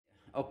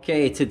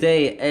Okay,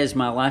 today is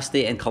my last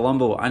day in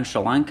Colombo and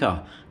Sri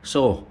Lanka.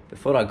 So,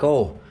 before I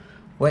go,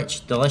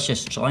 which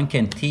delicious Sri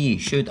Lankan tea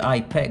should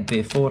I pick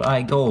before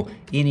I go?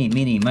 Eeny,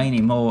 meeny,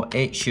 miny, mo,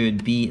 it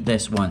should be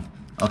this one.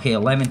 Okay,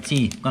 lemon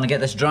tea. I'm gonna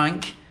get this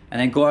drank and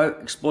then go out,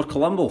 explore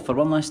Colombo for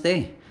one last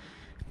day.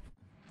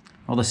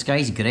 Well, the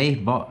sky's grey,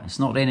 but it's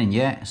not raining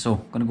yet, so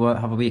I'm gonna go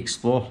out, have a wee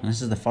explore. And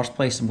this is the first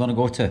place I'm gonna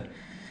go to.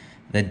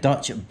 The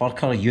Dutch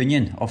Burgher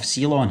Union of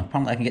Ceylon.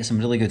 Apparently I can get some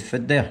really good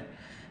food there.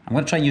 I'm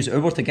going to try and use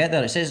Uber to get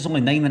there. It says it's only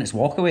 9 minutes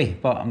walk away,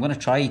 but I'm going to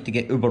try to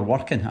get Uber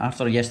working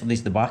after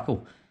yesterday's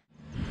debacle.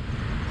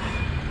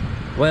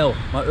 Well,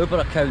 my Uber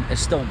account is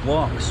still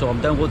blocked, so I'm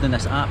downloading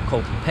this app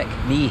called Pick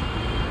Me.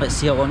 Let's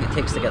see how long it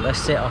takes to get this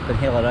set up and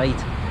hail a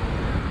ride.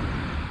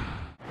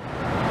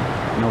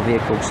 No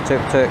vehicles,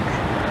 tuk tuk.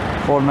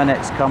 4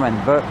 minutes, come and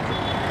book.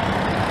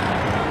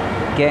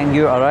 Getting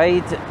you a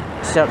ride,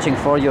 searching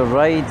for your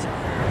ride.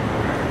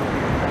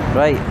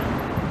 Right,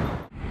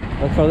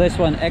 look for this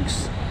one,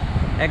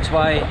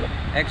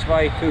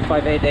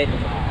 XY2588.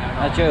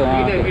 That's you?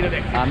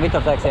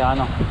 Meter taxi, I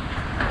know.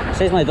 It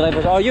says my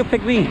driver's. Oh, you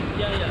pick me?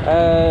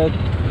 Yeah.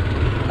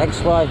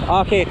 XY.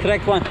 Okay,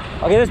 correct one.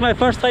 Okay, this is my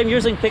first time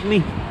using Pick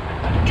Me.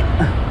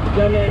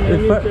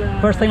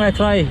 First time I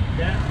try.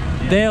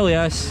 Dale,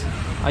 yes.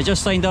 I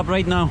just signed up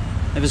right now.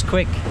 It was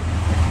quick.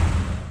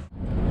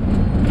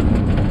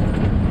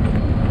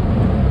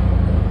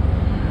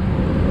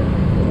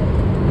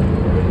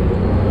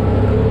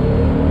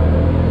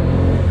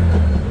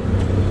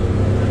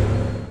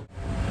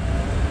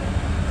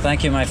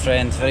 Thank you, my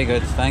friend. Very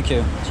good. Thank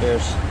you.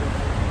 Cheers.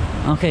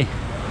 Okay,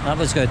 that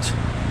was good.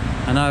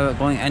 And now we're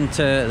going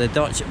into the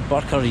Dutch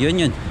Burgher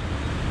Union.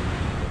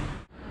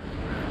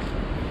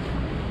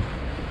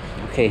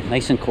 Okay,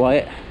 nice and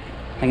quiet. I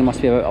think it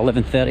must be about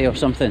 11:30 or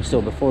something,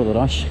 so before the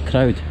rush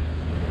crowd.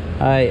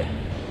 Hi.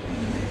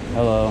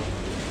 Hello.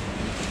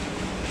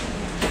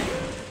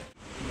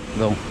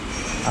 Well,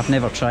 I've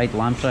never tried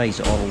Lamprais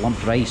or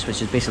Lamprais,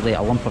 which is basically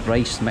a lump of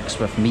rice mixed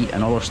with meat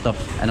and other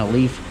stuff in a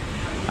leaf.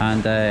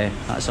 And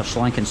that's a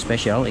Sri Lankan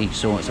speciality,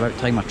 so it's about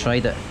time I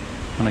tried it.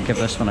 I'm gonna give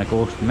this one a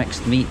go.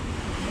 Mixed meat,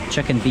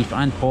 chicken, beef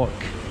and pork,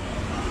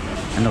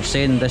 and they're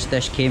saying this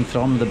dish came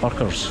from the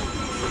Burghers,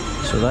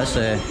 so that's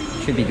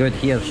should be good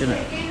here, shouldn't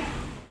it?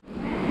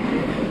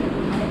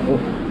 Oh.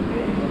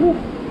 Woo.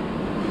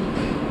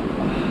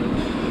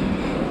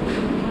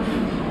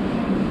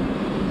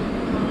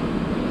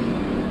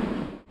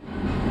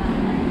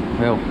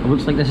 Well, it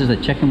looks like this is the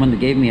chicken one they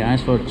gave me. I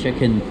asked for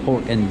chicken,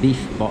 pork and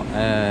beef, but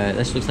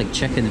this looks like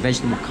chicken,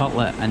 vegetable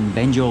cutlet and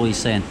benjoli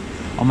saying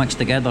all mixed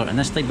together. And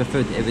this type of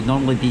food, it would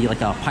normally be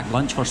like a packed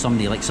lunch for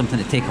somebody, like something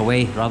to take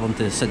away rather than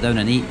to sit down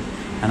and eat,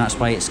 and that's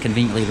why it's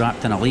conveniently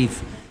wrapped in a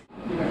leaf.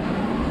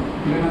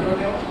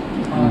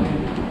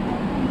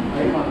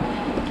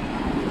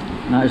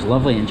 That is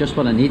lovely and just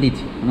what I needed.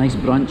 A nice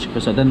brunch,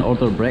 because I didn't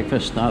order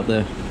breakfast at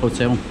the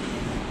hotel.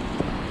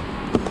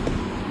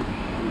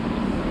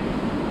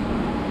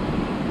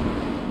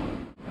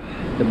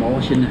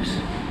 Demolishing this,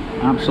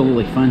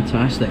 absolutely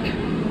fantastic.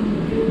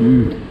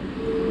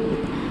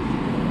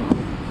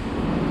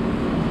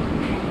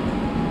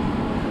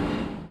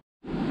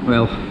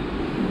 Well,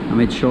 I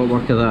made short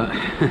work of that.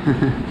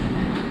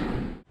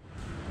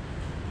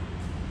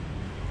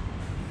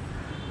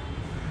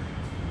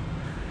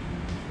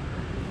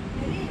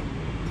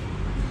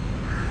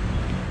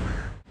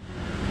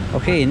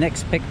 Okay,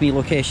 next Pick Me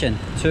location,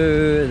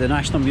 to the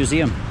National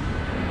Museum.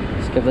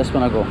 Let's give this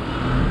one a go.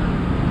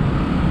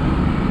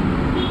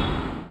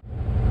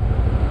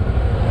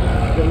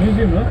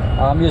 Museum, no?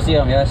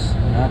 Museum, yes.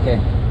 Okay.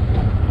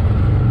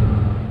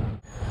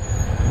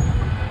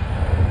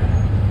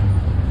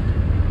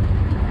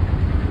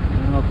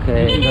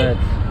 Okay, good.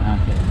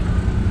 Okay.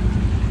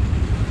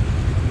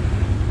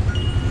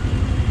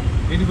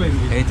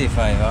 85.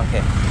 85,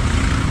 okay.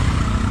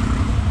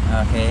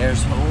 Okay,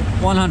 here's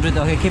 100.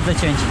 Okay, keep the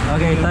change.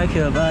 Okay, thank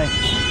you, bye.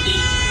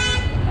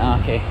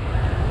 Okay,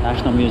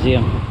 National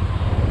Museum.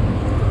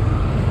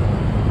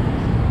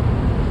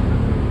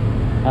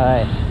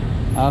 Alright,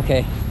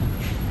 okay.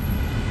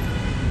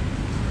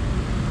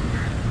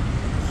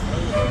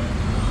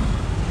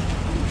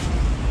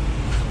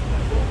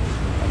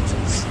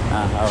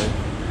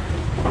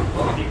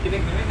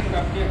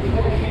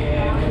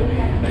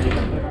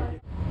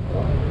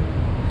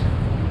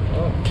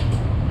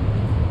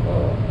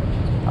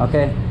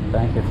 Okay,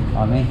 thank you.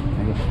 On me?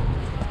 Thank you.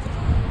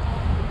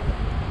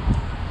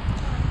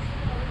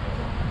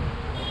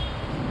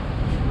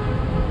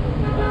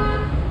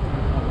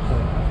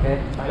 Okay,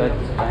 good.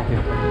 Thank you.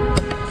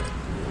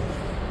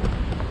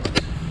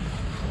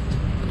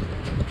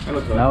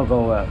 Now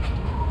go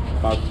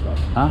huh?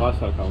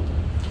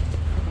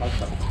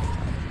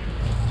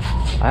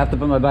 I have to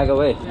put my bag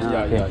away?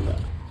 Yeah.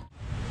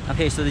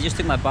 Okay, so they just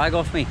took my bag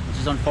off me, which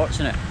is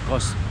unfortunate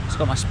because it's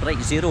got my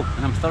Sprite Zero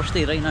and I'm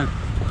thirsty right now.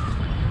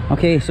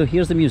 Okay, so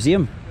here's the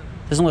museum.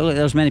 Doesn't look like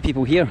there's many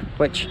people here,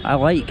 which I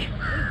like.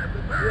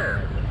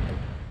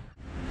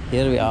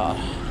 Here we are.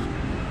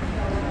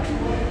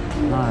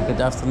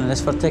 Good afternoon. This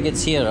for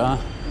tickets here, huh?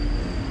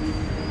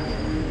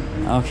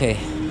 Okay,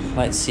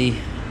 let's see.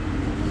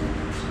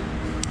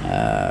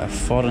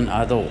 Foreign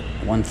adult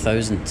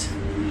 1,000.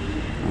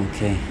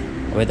 Okay.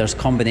 Well, there's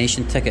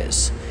combination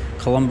tickets.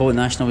 Colombo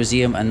National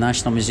Museum and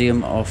National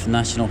Museum of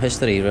National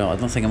History. Well, I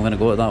don't think I'm going to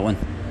go to that one.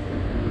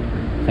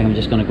 I think I'm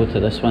just going to go to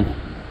this one.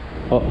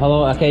 Oh,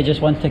 hello. Okay,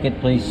 just one ticket,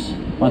 please.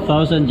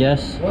 1,000,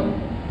 yes. What?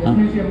 This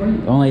museum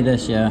only? Only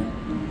this, yeah.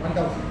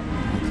 1,000.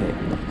 Okay.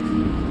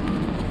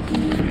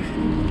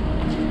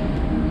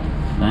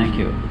 Thank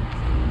you.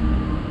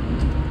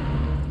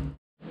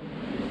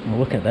 Oh,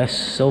 look at this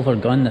silver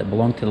gun that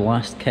belonged to the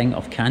last king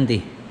of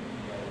Kandy.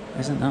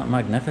 Isn't that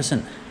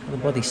magnificent? The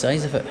bloody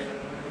size of it.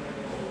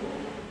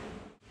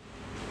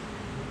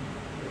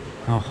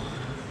 Oh,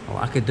 well,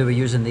 I could do with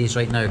using these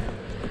right now.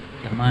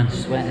 Your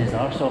man's sweating his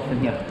arse off in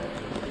here.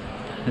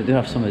 I do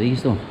have some of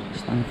these though.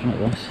 Stand in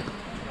front of this.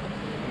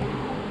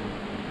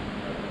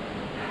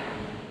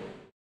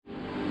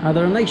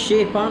 They're a nice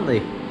shape, aren't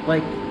they?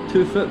 Like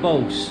 2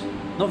 footballs.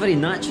 Not very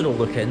natural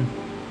looking,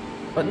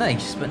 but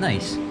nice,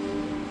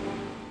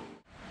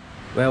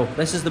 Well,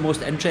 this is the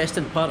most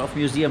interesting part of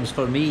museums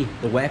for me,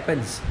 the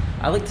weapons.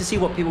 I like to see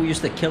what people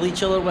used to kill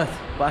each other with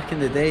back in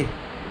the day.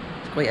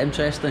 It's quite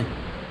interesting.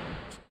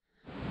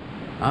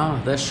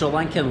 Ah, this Sri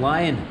Lankan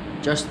lion,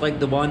 just like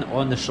the one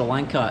on the Sri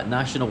Lanka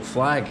national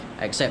flag,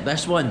 except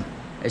this one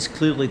is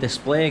clearly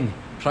displaying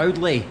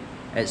proudly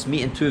its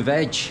meat and 2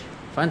 veg.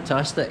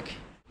 Fantastic.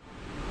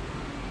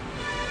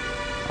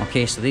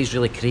 Okay, so these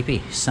really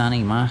creepy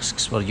sani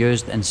masks were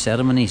used in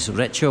ceremonies,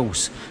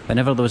 rituals.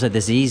 Whenever there was a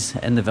disease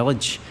in the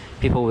village,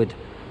 people would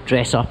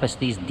dress up as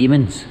these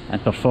demons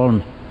and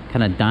perform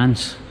kind of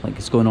dance like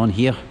it's going on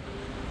here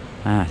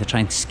to try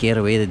and scare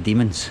away the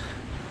demons.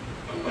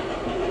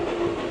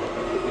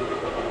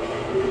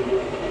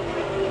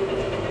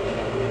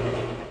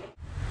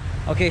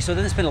 Okay, so I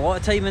didn't spend a lot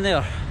of time in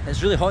there.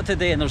 It's really hot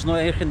today and there's no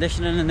air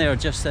conditioning in there,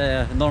 just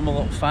normal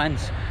little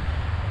fans.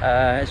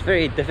 It's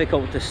very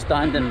difficult to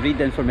stand and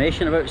read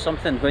information about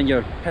something when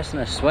you're pissing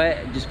a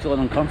sweat and just feeling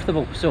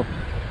uncomfortable. So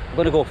I'm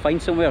going to go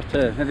find somewhere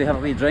to maybe have a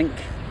wee drink.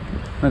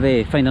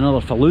 Maybe find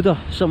another faluda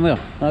somewhere.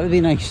 That would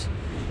be nice,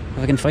 if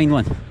I can find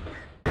one.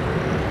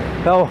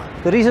 Well,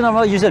 the reason I'm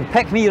not using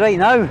Pick Me right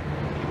now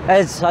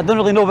is I don't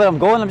really know where I'm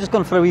going. I'm just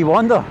going for a wee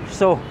wander.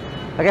 So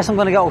I guess I'm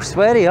going to get all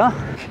sweaty, huh?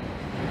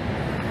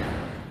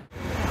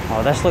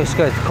 Oh, this looks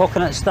good.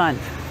 Coconut stand.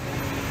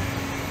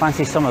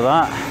 Fancy some of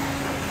that.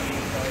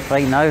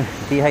 Right now,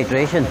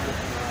 dehydration.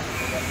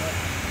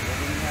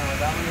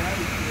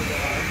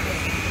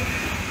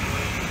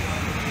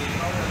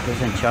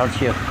 Who's in charge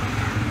here?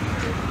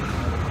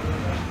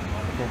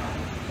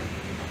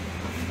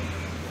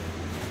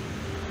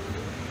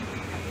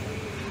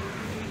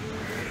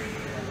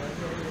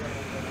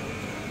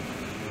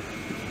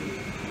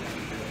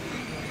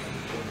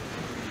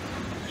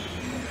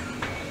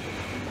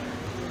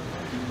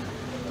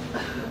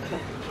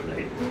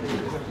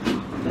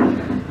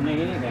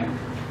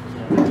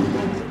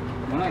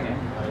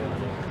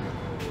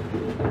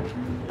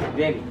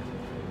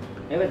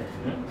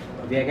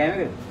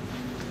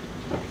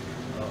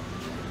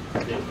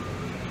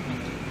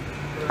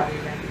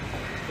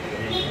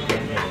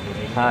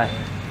 Hi,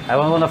 I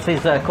want one of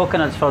these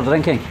coconuts for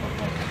drinking.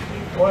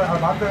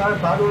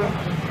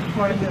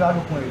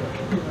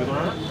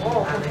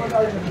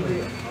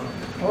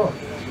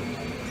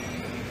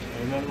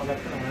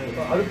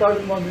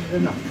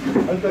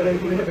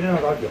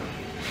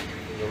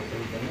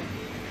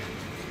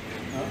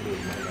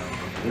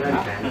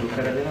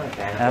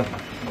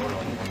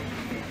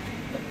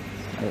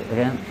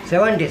 Again?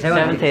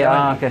 70,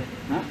 ah, okay.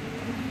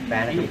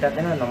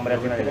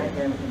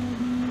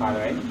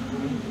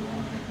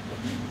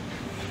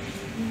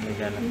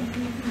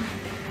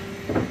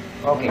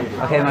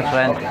 Okay, my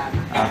friend.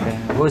 Okay.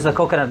 Who's the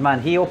coconut man?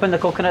 He opened the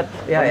coconut?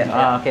 Yeah.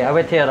 Ah, okay, I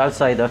wait here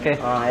outside, okay?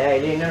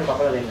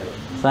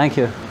 Thank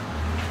you.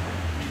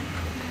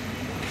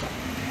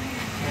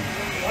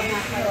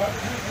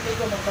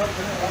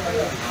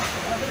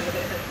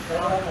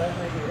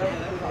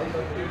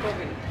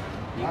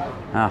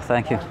 Ah,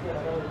 thank you.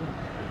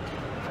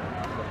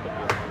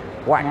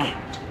 Whack.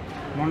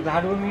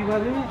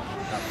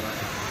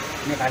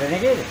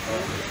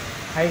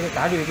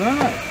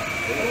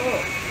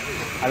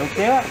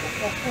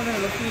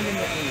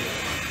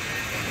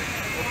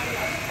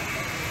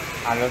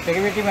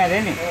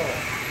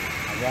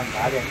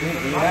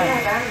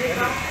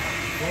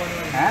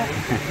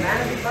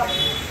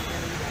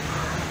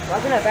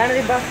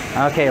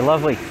 Okay,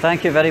 lovely.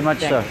 Thank you very much,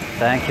 sir.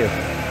 Thank you.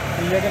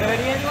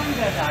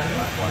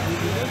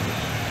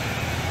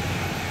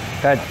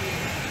 Good.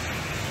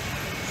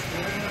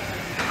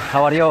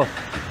 How are you?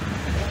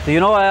 Do you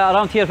know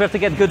around here where to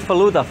get good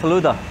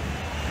faluda?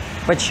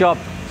 Which shop?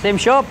 Same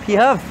shop you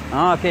have?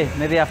 Oh, okay,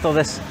 maybe after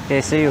this.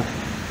 Okay, see you.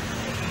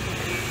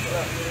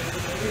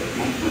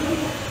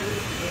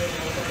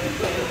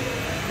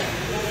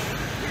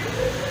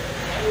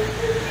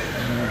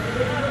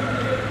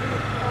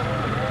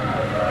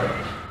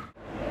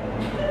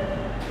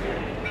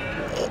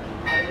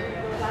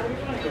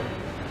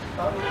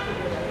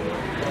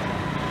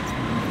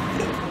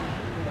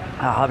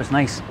 Ah, that was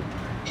nice.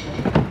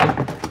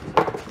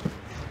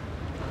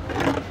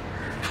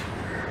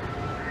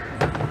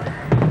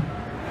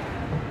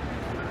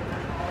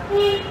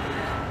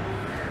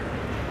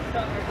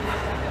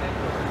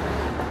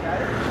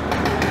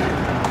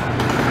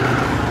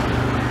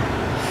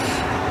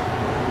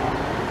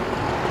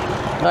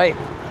 Right,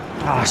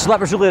 so that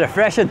was really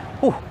refreshing.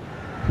 Oh,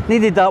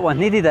 needed that one,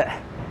 needed it.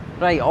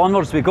 Right,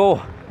 onwards we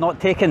go. Not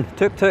taking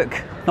tuk-tuk,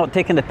 not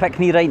taking the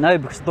pick-me right now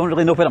because I don't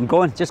really know where I'm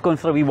going. Just going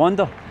for a wee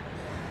wander.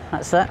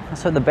 That's it,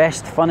 that's how the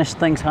best, funnest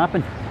things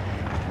happen.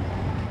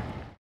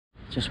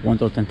 Just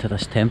wandered into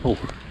this temple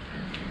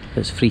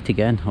that's free to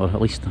get in, or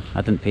at least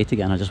I didn't pay to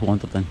get in, I just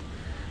wandered in.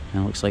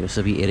 And it looks like it's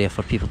a wee area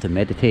for people to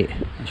meditate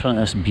in front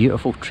of this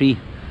beautiful tree.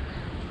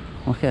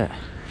 Look at it.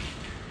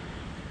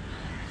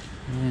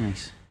 Really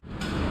nice.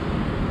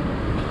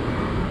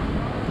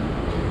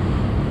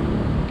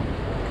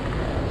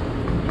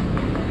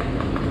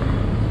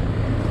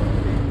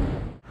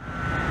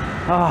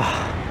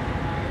 Ah,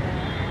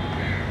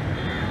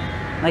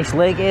 nice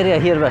lake area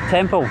here with a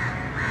temple,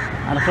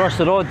 and across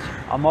the road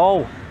a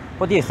mall.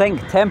 What do you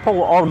think?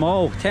 Temple or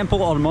mall?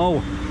 Temple or mall?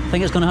 I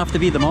think it's going to have to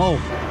be the mall.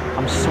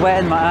 I'm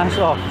sweating my ass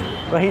off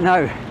right now,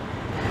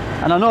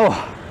 and I know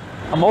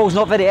a mall's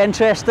not very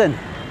interesting,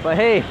 but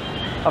hey,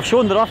 I've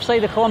shown the rough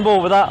side of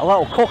Colombo with that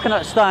little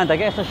coconut stand. I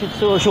guess I should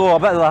show a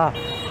bit of the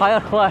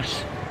higher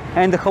class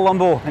end of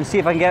Colombo and see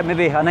if I can get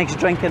maybe a nice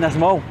drink in this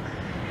mall.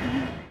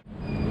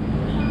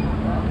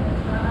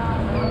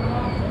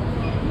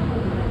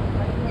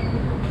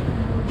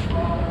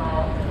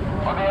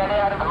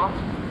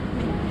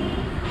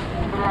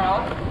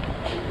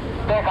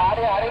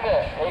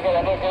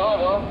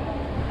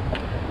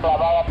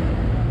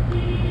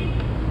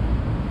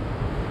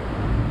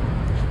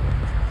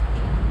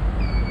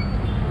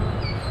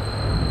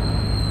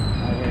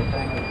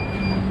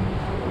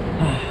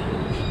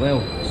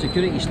 Well,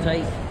 security's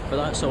tight, but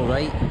that's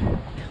alright.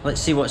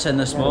 Let's see what's in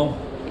this mall.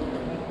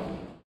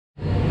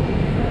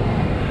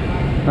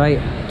 Right,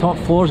 top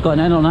floor's got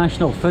an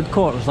international food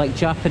court. There's like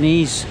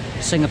Japanese,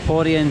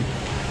 Singaporean,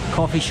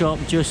 coffee shop,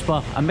 juice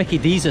bar, and Mickey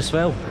D's as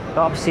well.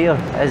 But up here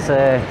is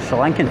Sri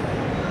Lankan.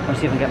 Let's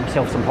see if I can get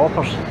myself some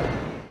hoppers.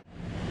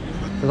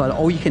 We've got an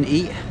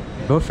all-you-can-eat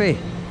buffet.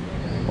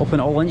 Open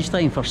at all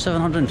lunchtime for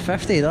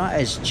 $750.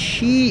 That is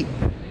cheap.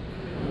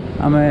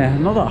 I'm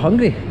not that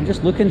hungry. I'm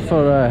just looking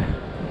for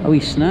a wee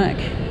snack.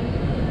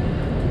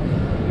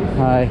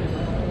 Hi.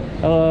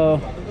 Hello.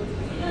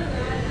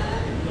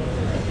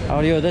 How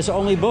are you? This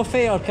only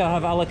buffet or can I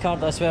have a la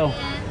carte as well?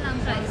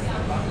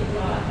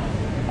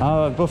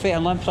 Yeah, buffet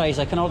and Lamprais.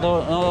 I can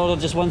order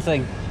just one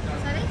thing.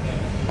 Sorry?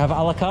 Have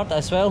a la carte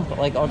as well?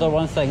 Like order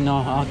one thing?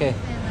 No, okay.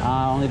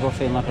 Only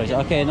buffet and Lamprais.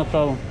 Okay, no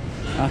problem.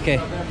 Okay.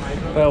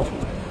 Well,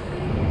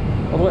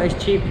 although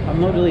it's cheap, I'm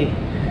not really...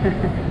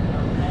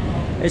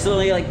 It's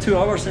only like 2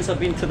 hours since I've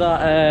been to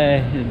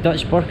that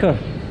Dutch Burgher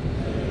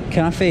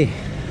cafe.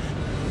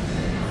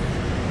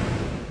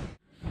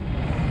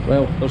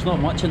 Well, there's not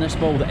much in this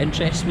mall that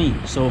interests me,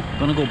 so I'm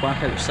gonna go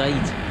back outside.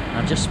 And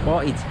I've just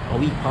spotted a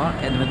wee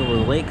park in the middle of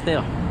the lake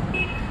there.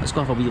 Let's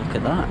go have a wee look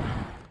at that.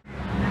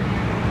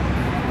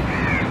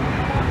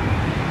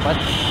 What?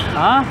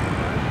 Huh?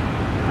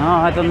 No,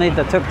 I don't need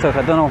the tuk-tuk.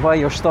 I don't know why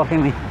you're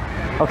stopping me.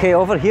 Okay,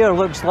 over here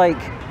looks like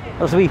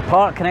there's a wee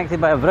park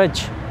connected by a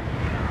bridge.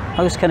 That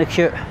looks kind of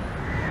cute.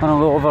 I'm gonna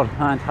go over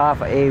and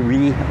have a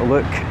wee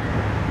look.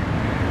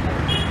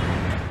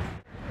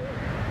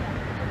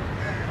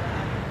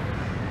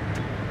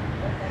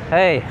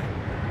 Hey,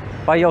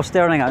 why are you all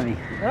staring at me?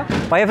 Yeah?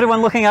 Why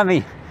everyone looking at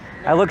me?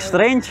 I look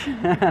strange?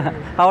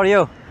 How are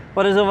you?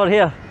 What is over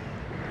here?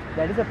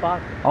 That is a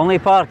park. Only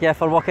park, yeah,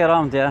 for walking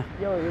around, yeah?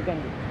 Yo, you can...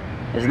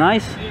 It's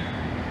nice?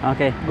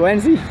 Okay. Go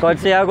and see. Go and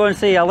see, I'll go and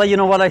see. I'll let you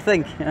know what I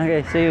think.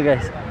 Okay, see you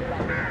guys.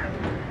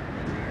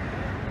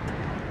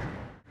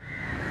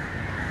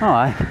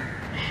 Alright.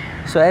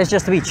 So it is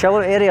just a wee chill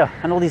out area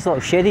and all these little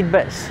shaded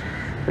bits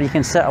where you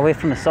can sit away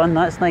from the sun.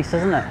 That's nice,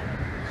 isn't it?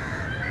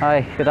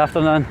 Hi, good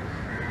afternoon.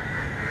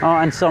 Oh,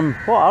 and some,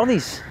 what are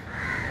these?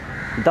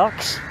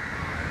 Ducks?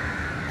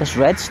 This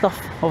red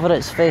stuff over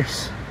its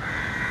face.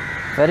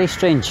 Very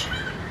strange.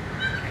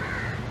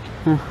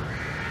 Huh.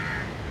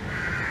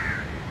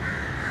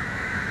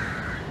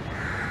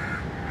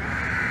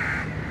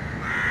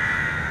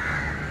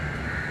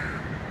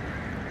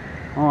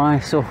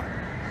 Alright, so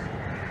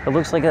it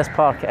looks like this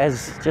park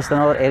is just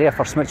another area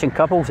for smooching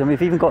couples, and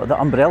we've even got the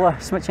umbrella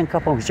smooching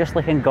couples just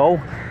like in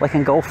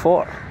Galle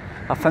Fort.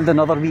 I found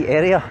another wee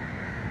area.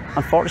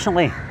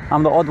 Unfortunately,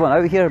 I'm the odd one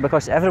out here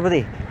because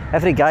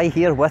every guy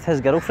here with his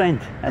girlfriend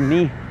and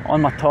me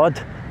on my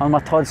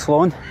Todd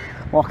Sloan,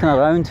 walking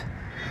around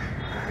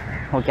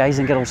while guys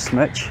and girls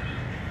smooch,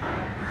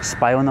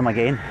 spy on them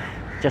again,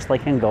 just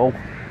like in Galle.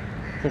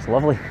 Just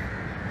lovely.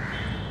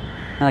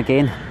 And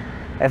again,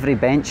 every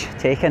bench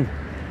taken,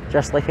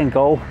 just like in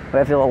Galle, with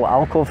every little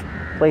alcove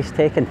place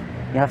taken.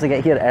 You have to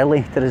get here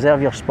early to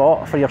reserve your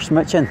spot for your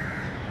smooching,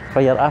 for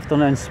your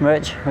afternoon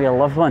smooch with your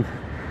loved one.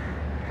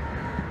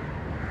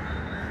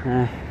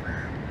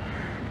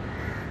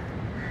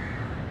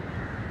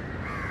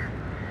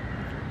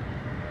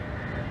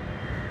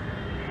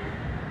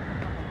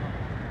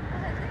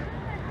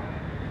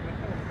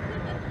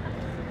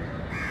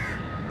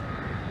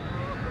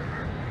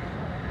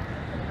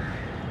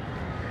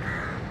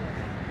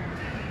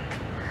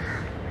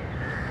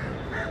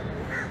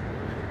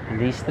 And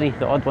these three,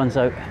 the odd ones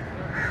out.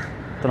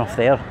 Don't know if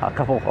they're a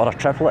couple or a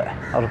triplet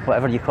or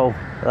whatever you call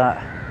that.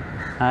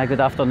 Hi, good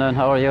afternoon,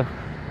 how are you?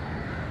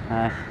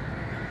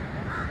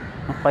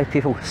 Why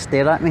people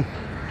stare at me?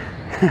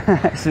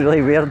 It's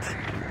really weird.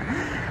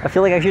 I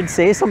feel like I should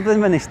say something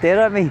when they stare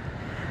at me.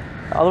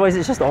 Otherwise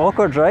it's just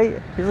awkward, right?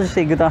 You just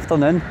say good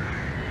afternoon.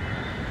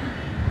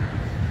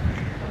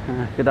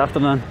 Good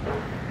afternoon.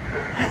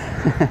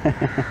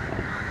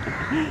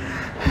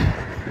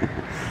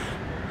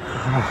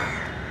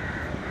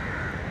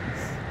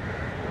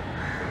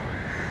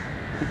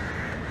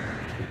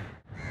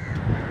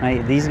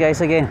 Right, these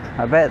guys again.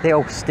 I bet they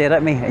all stare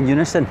at me in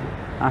unison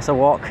as I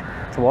walk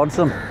towards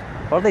them.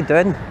 What are they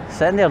doing?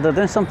 Sitting there, they're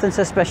doing something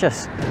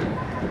suspicious.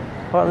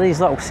 What are these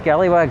little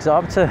scallywags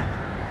up to?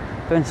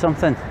 Doing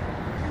something.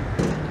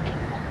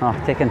 Oh,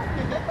 taking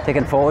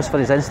photos for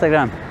his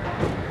Instagram.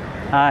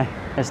 Aye,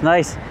 it's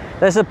nice.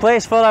 This is a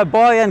place for a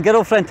boy and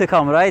girlfriend to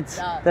come, right?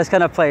 Yeah. This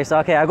kind of place.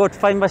 Okay, I go to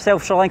find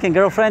myself Sri Lankan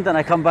girlfriend and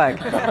I come back.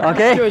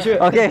 Okay?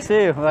 Sure. Okay,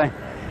 see you. Bye.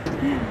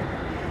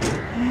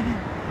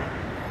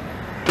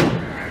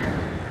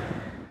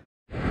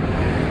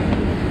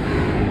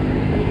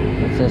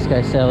 What's this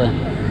guy selling?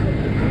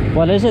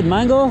 What is it,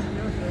 mango?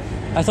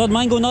 I thought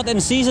mango not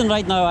in season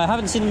right now. I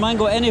haven't seen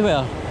mango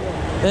anywhere.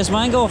 This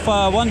mango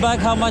for one bag,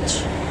 how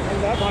much?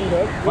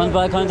 100. One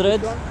bag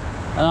 100.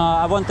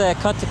 I want the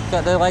cut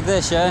like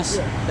this, yes?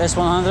 Yeah. This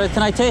 100.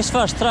 Can I taste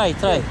first? Try.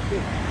 Yeah.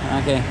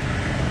 Okay.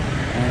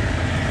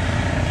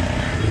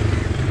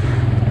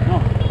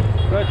 Oh,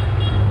 good.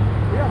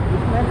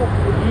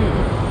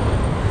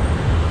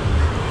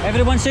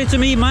 Everyone say to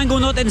me, mango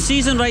not in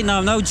season right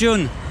now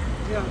June.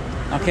 Yeah.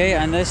 Okay,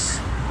 and this,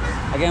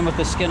 again with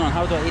the skin on.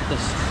 How do I eat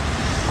this?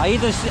 I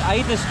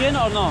eat the skin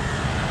or no?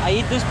 I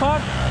eat this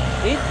part?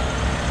 Eat?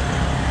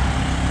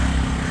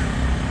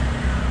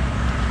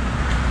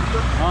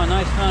 Oh,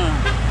 nice. No.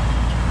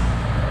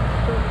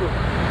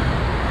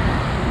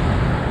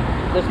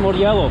 This more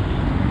yellow.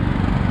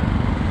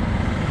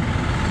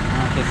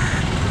 Okay.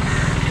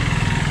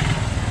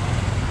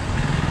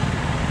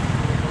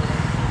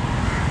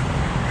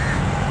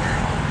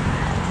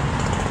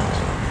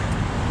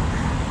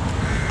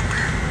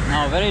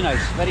 Oh, very nice.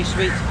 Very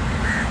sweet.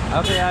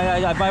 Okay,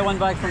 I buy one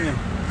bag from you.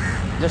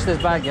 Just this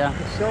bag, yeah?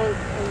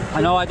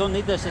 I know, I don't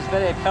need this. It's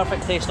very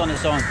perfect taste on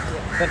its own.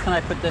 Where can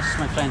I put this,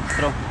 my friend?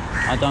 Throw.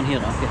 Oh, down here,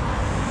 okay.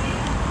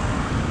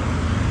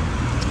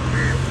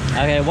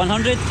 Okay,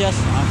 100, yes?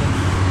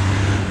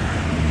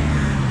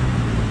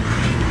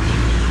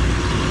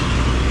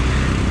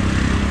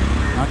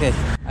 Okay. Okay,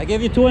 I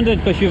gave you 200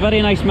 because you're a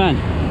very nice man.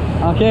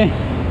 Okay?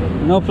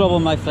 No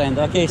problem, my friend.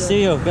 Okay,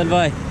 see you.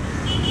 Goodbye.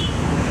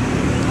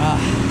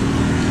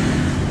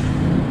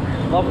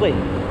 Lovely.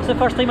 It's the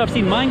first time I've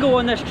seen mango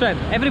on this trip.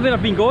 Everywhere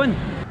I've been going,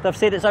 they've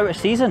said it's out of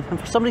season, and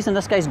for some reason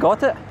this guy's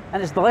got it,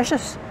 and it's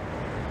delicious.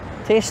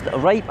 Tastes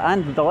ripe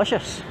and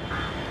delicious.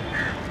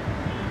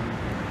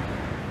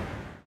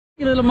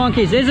 You little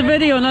monkeys, there's a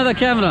video, another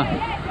camera.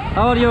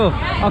 How are you?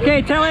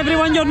 Okay, tell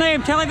everyone your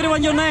name, Say hello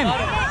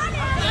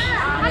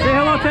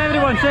to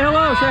everyone, say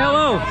hello.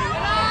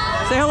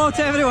 Say hello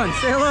to everyone,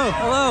 say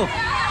hello.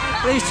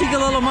 These cheeky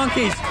little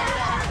monkeys.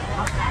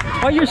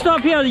 Oh, you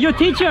stop here, you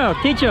teacher.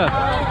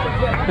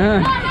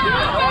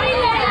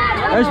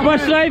 It's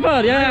bus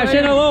driver, yeah,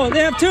 say hello. They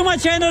have too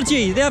much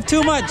energy,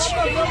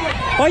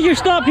 Why you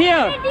stop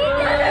here?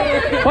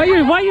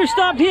 Why you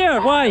stopped here?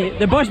 Why?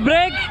 The bus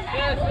break?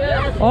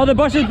 Oh, the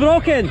bus is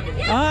broken.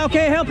 Ah,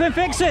 okay, help him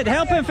fix it.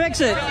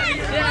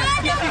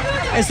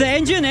 It's the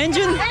engine?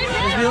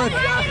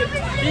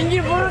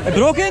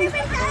 Broken?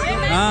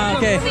 Ah,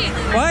 okay.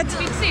 What?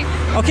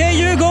 Okay,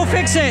 you go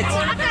fix it.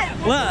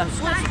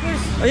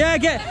 Yeah,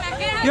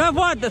 you have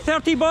what? The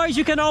 30 boys,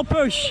 you can all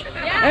push.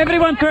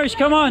 Everyone push,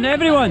 come on,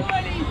 everyone.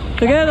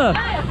 Together.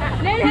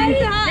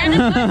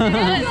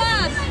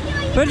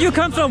 Where do you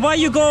come from? Why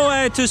you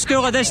go to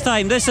school at this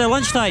time? This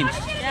lunchtime?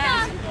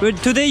 Yeah.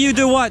 Today you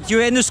do what?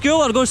 You in the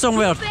school or go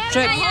somewhere?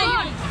 Trip.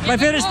 My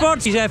favourite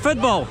sport is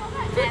football.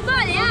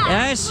 Football,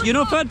 yeah. Yes, you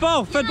know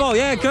football? Football,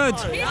 yeah, good.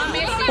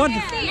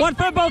 What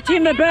football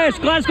team the best?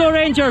 Glasgow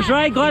Rangers,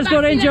 right?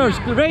 Glasgow Rangers.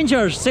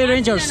 Rangers. Say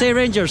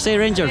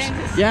Rangers.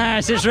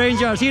 Yes, it's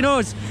Rangers. He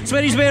knows. It's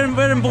when he's wearing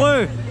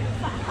blue.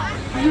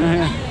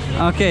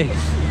 Okay.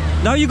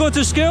 Now you go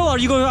to school or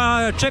you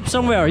go trip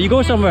somewhere? You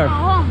go somewhere?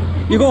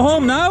 You go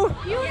home now?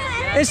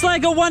 It's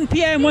like a 1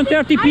 p.m,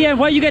 1:30 p.m.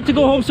 Why you get to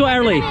go home so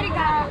early?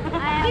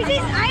 This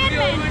is Iron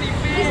Man.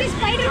 This is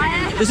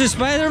Spider-Man. This is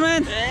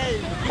Spider-Man?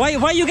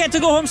 Why you get to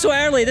go home so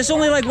early? This is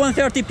only like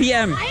 1:30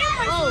 p.m.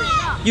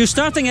 You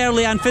starting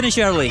early and finish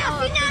early?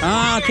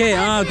 Ah, okay.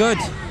 Ah, good.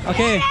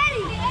 Okay.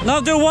 Now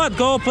do what?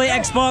 Go play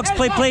Xbox,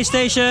 play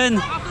PlayStation.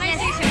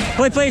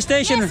 Play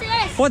PlayStation.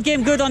 What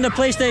game good on the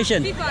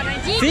PlayStation?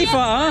 FIFA,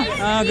 huh?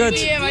 Ah, good.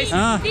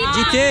 Ah,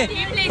 GTA.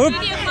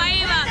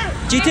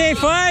 GTA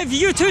 5?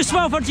 You too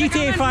small for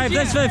GTA 5.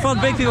 That's for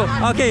big people.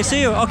 Okay,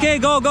 see you. Okay,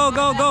 go. Go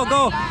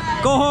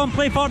home,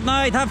 play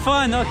Fortnite, have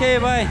fun. Okay,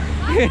 bye.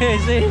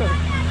 See you.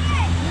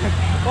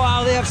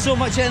 Wow, they have so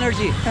much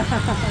energy.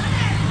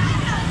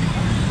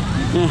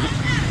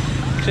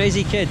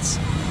 Crazy kids.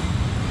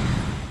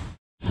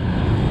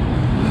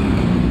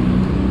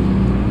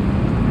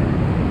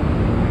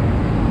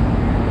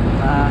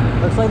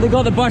 Looks like they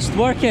got the bus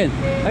working.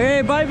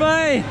 Okay, bye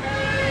bye.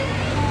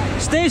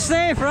 Stay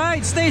safe,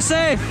 right? Stay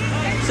safe.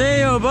 See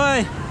you,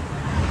 bye.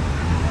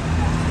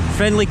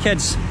 Friendly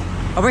kids.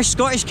 I wish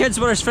Scottish kids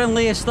were as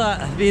friendly as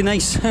that. It'd be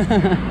nice.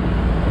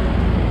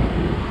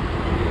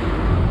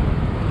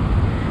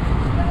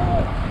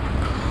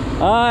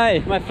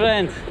 Hi, my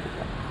friend.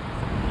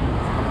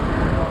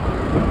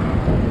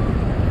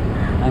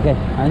 Okay,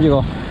 and you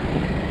go.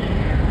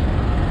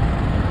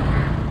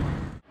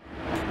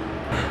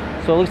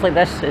 So it looks like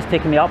this is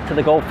taking me up to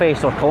the Golf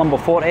Face or Colombo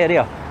Fort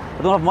area.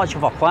 I don't have much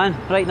of a plan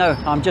right now.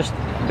 I'm just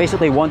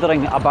basically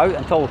wandering about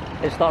until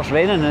it starts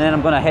raining, and then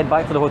I'm going to head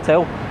back to the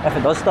hotel if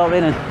it does start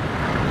raining.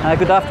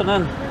 Good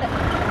afternoon.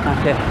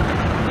 Okay.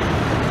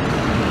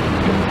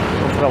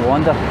 Go for a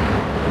wander.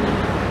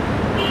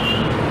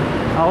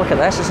 Oh, look at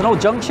this. It's an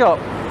old junk shop.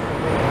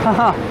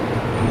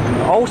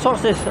 all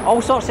sorts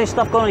of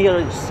stuff going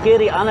on here.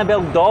 Scary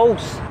Annabelle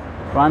dolls,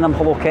 random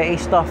Hello Kitty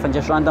stuff, and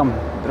just random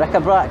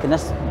bric-a-brac. And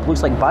this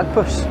looks like bag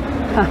puffs.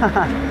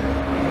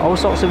 All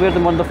sorts of weird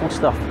and wonderful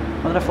stuff.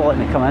 I wonder if they'll let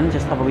me come in,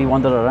 just have a wee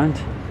wander around.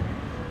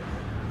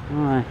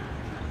 Alright.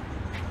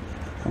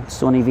 Old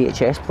Sony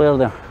VHS player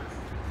there.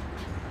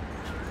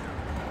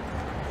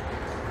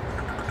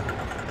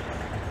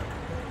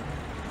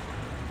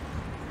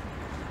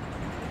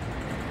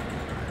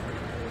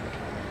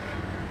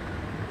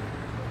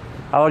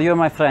 How are you,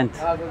 my friend?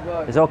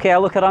 Good. Is it okay I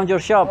look around your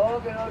shop?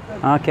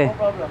 Okay. No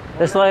problem.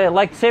 It's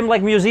like same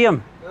like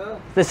museum.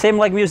 The same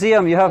like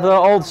museum. You have the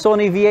old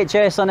Sony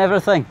VHS and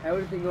everything.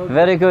 Everything okay.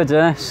 Very good,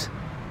 yes.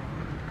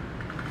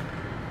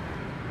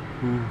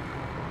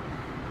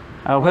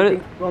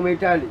 From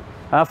Italy.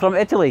 From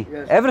Italy?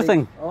 Yes,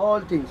 Everything? Things, all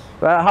things.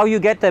 How you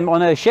get them?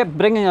 On a ship,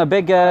 bringing a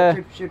big...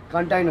 Ship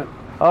container.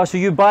 Oh, so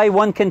you buy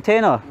one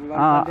container?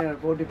 One container,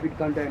 40-feet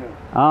container.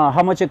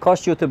 How much it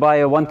cost you to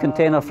buy one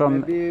container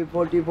from... Maybe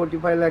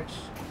 45 lakhs.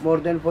 More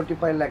than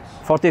 45 lakhs.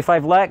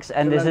 45 lakhs,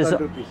 and this is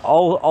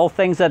all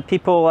things that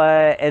people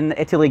in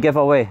Italy give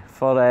away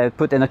for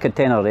put in a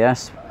container,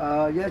 yes?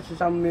 Yes,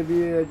 some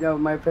maybe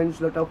my friends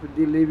lot of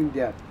they living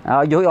there.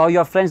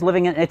 Your friends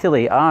living in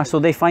Italy, so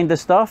they find the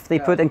stuff, they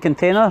put in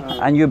container,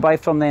 and you buy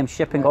from them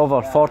shipping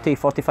over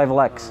 45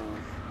 lakhs.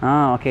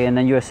 Okay, and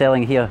then you're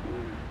selling here.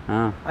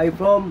 I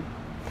from?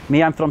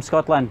 Me, I'm from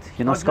Scotland.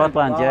 You know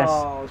Scotland, yes?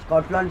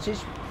 Scotland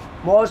is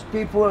most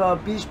people,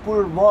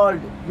 peaceful world,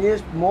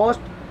 most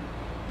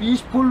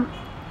peaceful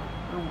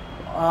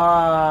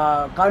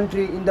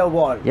country in the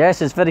world.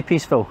 Yes, it's very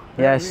peaceful.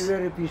 Yes.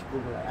 Very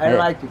peaceful. I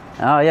like it.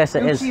 Oh, yes,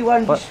 it you is. See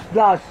one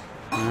glass.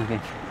 Okay.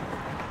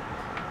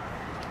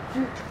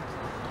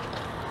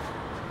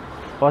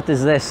 What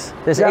is this?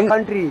 This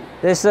country.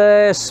 This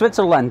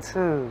Switzerland.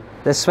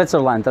 This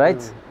Switzerland,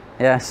 right?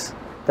 Yes.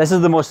 This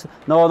is the most...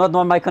 No,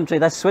 not my country.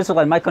 That's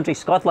Switzerland. My country,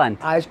 Scotland.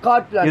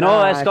 Scotland. You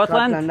know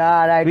Scotland?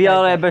 Right, we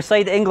are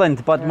beside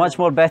England, but much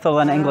more better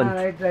than England.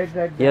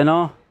 Right. You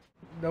know?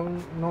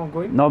 No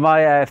going?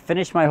 No,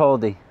 finished my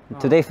holiday.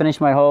 Today finished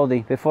my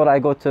holiday before I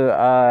go to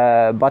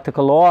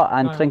Batacaloa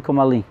and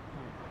Trincomalee.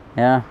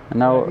 Yeah.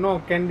 Now. No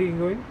candy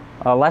going?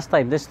 Last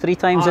time. This 3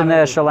 times in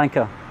Sri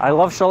Lanka. I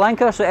love Sri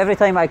Lanka, so every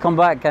time I come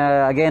back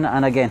again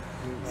and again.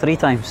 3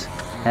 times.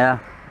 Yeah.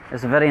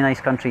 It's a very nice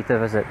country to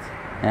visit.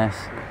 Yes.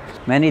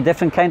 Many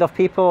different kind of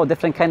people,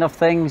 different kind of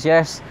things.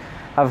 Yes.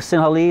 I've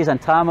Sinhalese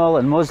and Tamil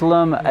and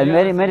Muslim and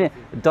many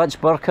Dutch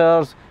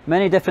Burghers.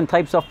 Many different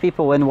types of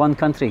people in one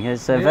country.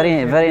 It's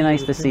very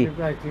nice to see.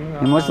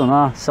 You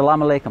Muslim, Salam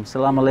alaikum,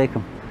 Salam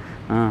alaikum.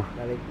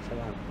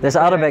 This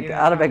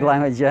Arabic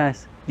language,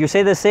 yes. You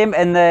say the same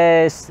in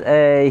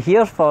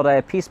here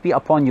for peace be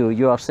upon you.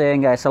 You are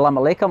saying Salam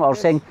alaikum or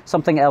saying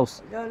something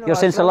else? You're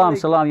saying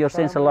Salam, you're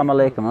saying Salam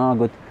alaikum. Oh,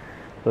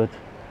 good.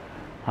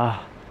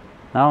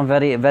 Now I'm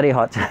very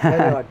hot.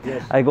 Very hot,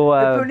 yes. I go...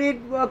 if you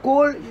need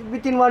cool,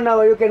 within 1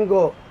 hour you can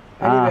go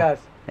anywhere.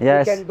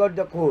 Yes. You can go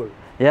the cool.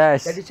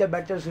 Yes. That is a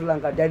better Sri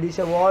Lanka. That is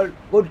a all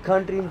good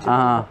country in Sri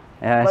Lanka.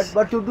 Yes.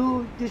 But to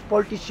do this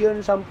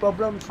politicians some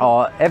problems.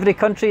 Every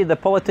country the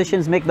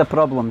politicians make the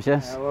problems.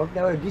 Yes.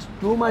 This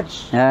too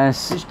much.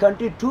 Yes. This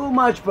country too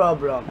much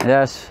problem.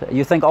 Yes.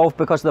 You think all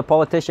because of the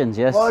politicians?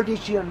 Yes.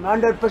 Politician,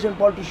 100%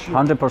 politician.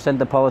 100%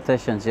 the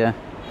politicians. Yeah.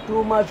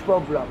 Too much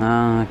problem.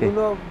 Okay. You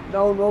know,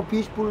 now no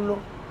peaceful,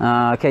 no.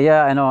 Okay,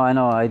 yeah, I know.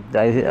 I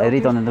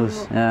read on the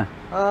news. Yeah.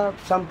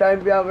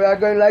 Sometimes we are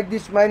going like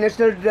this, my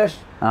national dress.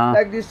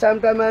 Like this,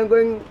 sometimes I'm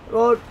going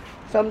road.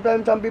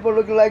 Sometimes some people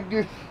looking like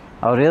this.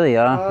 Oh really?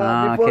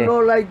 Before okay. no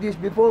like this.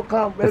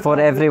 Before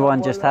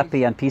everyone just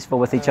happy and peaceful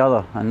with each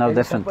other, and now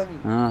different.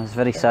 It's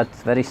very sad.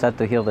 Very sad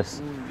to hear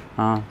this.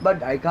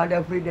 But I can't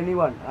afraid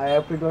anyone. I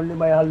afraid only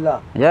my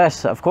Allah.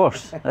 Yes, of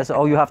course. That's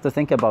all you have to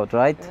think about,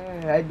 right?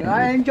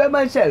 I enjoy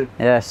myself.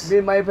 Yes.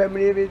 With my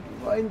family,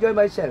 I enjoy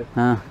myself.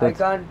 Good. I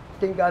can't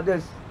think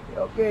others.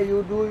 Okay,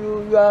 you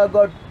do, you are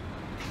God.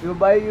 You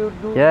buy, you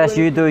do. Yes,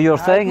 you do your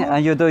thing,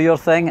 and you do your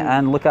thing,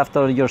 and look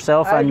after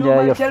yourself I and do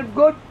myself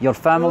good. your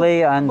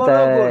family and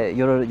good.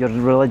 your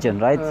religion,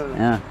 right?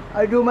 Yeah.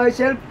 I do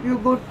myself, you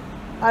good.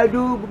 I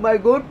do my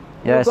good.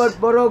 Yes. You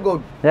got borrow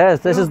good. Yes,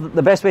 this is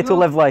the best way to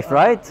live life,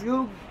 right?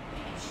 You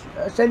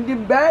send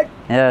him bad.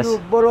 Yes. You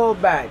borrow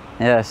bad.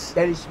 Yes.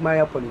 That is my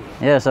opinion.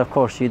 Yes, of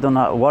course. You do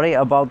not worry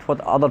about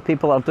what other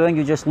people are doing.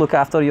 You just look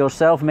after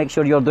yourself, make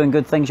sure you're doing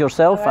good things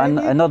yourself, and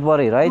not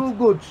worry, right? Do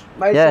goods.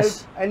 Myself,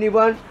 yes.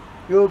 Anyone,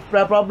 you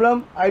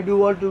problem, I do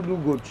want to do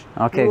goods.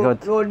 Okay, you,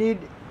 good. No need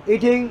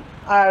eating.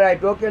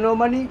 Alright, okay, no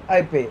money,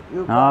 I pay.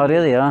 You oh,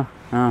 really?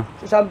 Huh?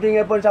 Something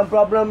happen, some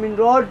problem in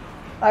road,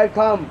 I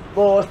come,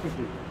 go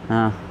hospital.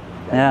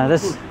 Yeah,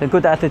 this a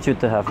good attitude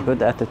to have.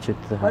 Good attitude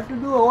to have. What to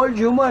do? All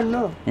human,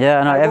 no?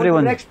 Yeah, no.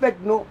 Everyone.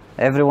 Respect, no.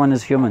 Everyone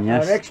is human.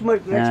 Yes.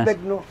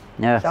 Respect, no.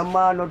 Yes. Some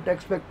are not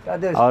expect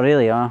others. Oh,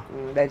 really?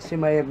 That's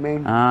my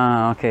main.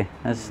 Okay.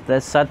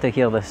 That's sad to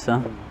hear this.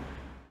 Huh?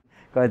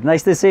 Good.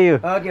 Nice to see you.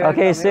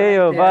 Okay. See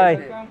you.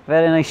 Bye.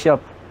 Very nice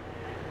shop.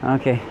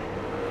 Okay.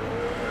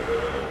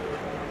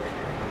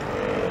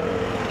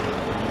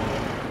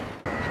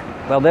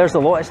 Well, there's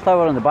the Lotus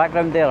Tower in the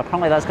background there.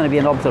 Apparently that's going to be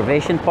an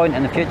observation point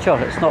in the future.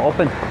 It's not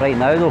open right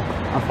now though,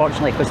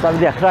 unfortunately, because that would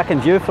be a cracking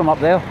view from up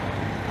there.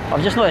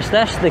 I've just noticed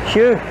this, the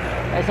queue.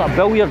 It's a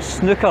billiards,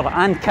 snooker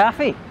and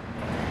cafe.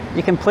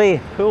 You can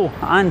play pool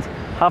and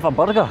have a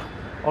burger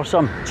or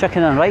some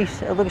chicken and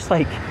rice, it looks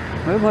like.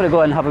 We're going to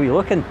go and have a wee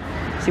look and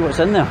see what's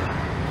in there.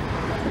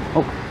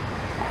 Oh.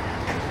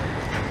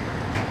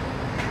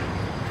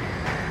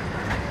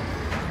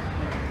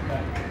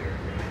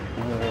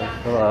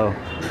 Hello.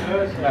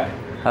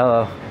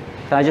 Hello.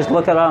 Can I just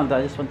look around?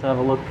 I just want to have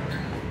a look.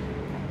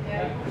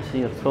 See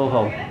your pool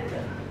hall.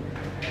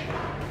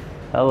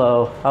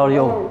 Hello. How are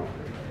you?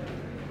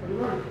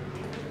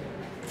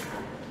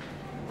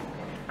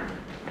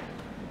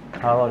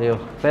 How are you?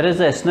 Where is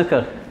the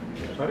snooker?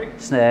 Sorry?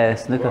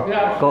 Snooker.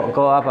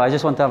 Go up. I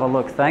just want to have a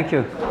look. Thank you.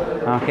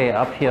 Okay,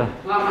 up here.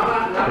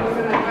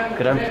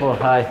 Ground floor.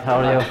 Hi. How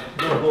are you?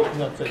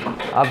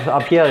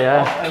 Up here,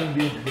 yeah.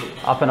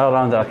 Up and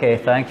around. Okay.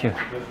 Thank you.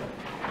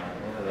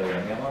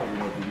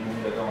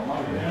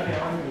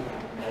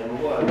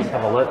 Let's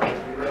have a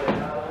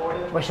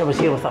look. Wish I was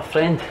here with a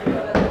friend.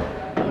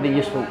 That'd be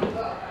useful.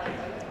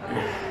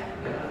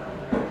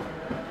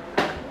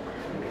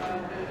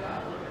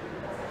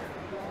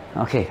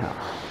 Okay,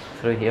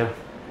 through here.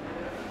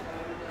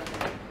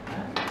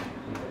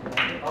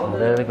 Oh,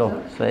 there we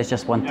go. So it's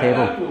just one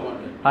table.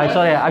 Hi,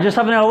 sorry, I'm just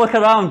having a look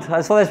around.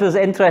 I thought this was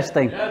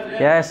interesting.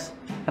 Yes.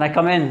 Can I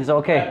come in? Is it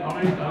okay?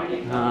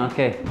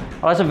 Okay.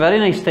 Oh, that's a very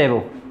nice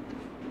table.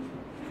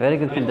 Very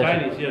good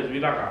condition.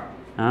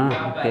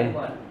 Okay.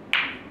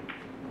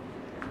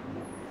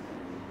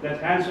 That's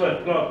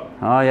handswork cloth.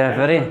 Oh yeah,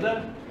 very.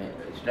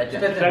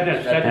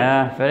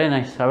 Yeah, very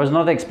nice. I was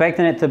not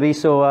expecting it to be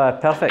so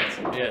perfect.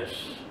 Yes.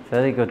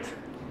 Very good.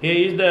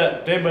 He is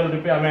the table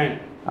repairman.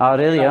 Oh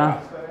really? Yeah.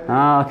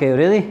 Ah, okay,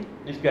 really?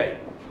 This guy.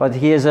 But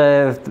he is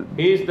a.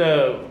 He is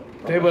the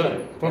table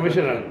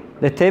professional.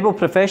 The table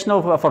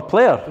professional for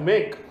player. To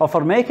make. Oh,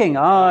 for making.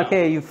 Ah,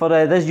 okay. You, for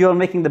this, you're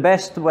making the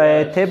best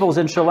tables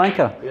in Sri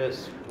Lanka.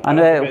 Yes. And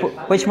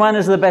which one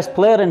is the best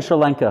player in Sri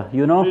Lanka?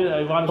 You know?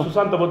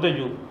 Susanta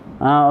Boteju.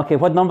 Ah, okay.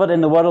 What number in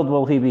the world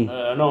will he be?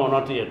 No,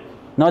 not yet.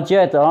 Not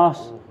yet. Ah,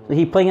 is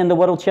he playing in the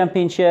World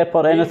Championship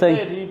or anything?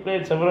 He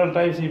played several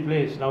times. He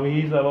plays. Now he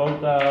is about.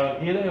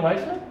 Why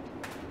sir?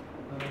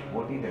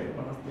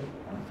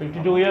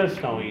 52 years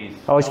now he is.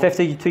 Oh, he's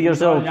 52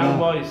 years old. Young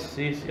boys,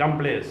 he's young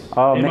players.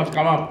 Oh, they must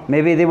come up.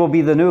 Maybe they will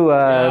be the new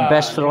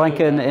best Sri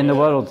Lankan in the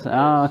world.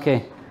 Ah,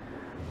 okay.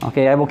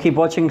 Okay, I will keep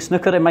watching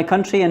snooker in my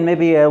country and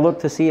maybe look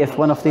to see if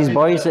one of these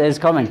boys is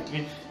coming.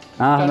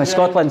 I'm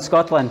Scotland.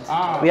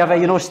 We have,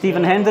 you know,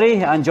 Stephen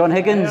Hendry and John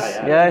Higgins.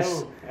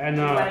 Yes. And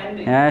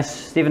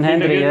yes, Stephen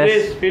Hendry.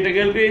 Yes. Peter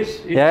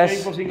Gilchrist.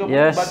 Yes. For Singapore,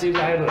 Yes. but he's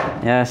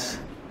Ireland. Yes.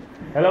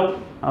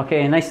 Hello.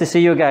 Okay, nice to see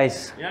you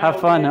guys. Yeah, have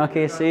fun.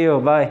 Okay, see you.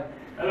 Bye.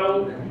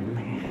 Hello.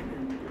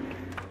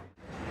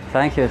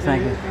 Thank you.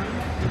 Thank you.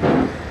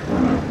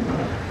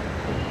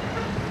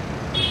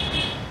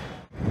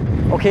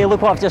 Okay,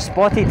 look what I've just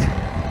spotted.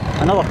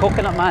 Another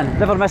coconut man.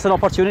 Never miss an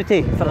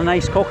opportunity for a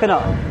nice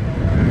coconut.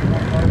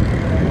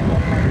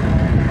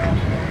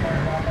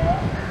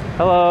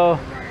 Hello,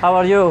 how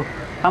are you?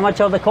 How much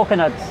are the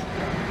coconuts?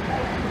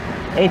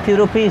 80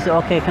 rupees?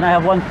 Okay, can I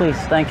have one please?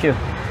 Thank you.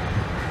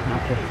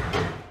 Okay.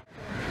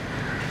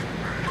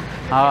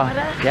 Ah,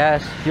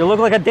 yes. You look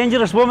like a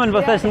dangerous woman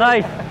with this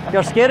knife.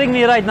 You're scaring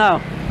me right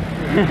now.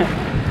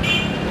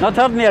 Not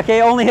hurt me,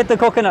 okay? Only hit the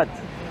coconut.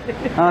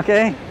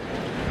 Okay?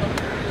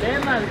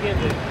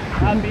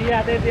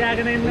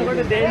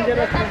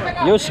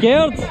 You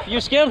scared? You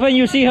scared when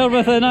you see her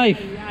with a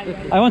knife?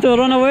 I want to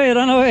run away,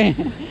 run away.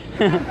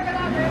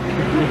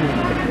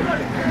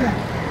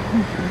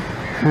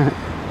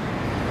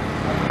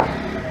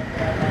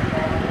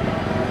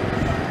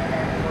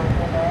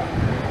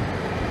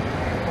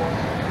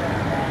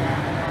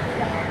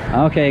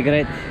 Okay,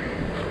 great.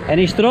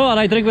 Any straw or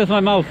I drink with my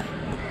mouth?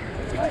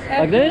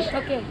 Like this?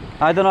 Okay.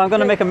 I don't know, I'm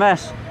going to make a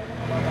mess.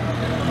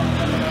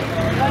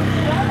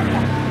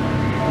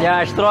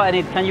 Yeah, a straw I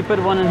need. Can you put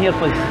one in here,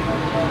 please?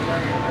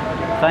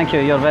 Thank you,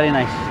 you're very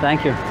nice.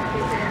 Thank you.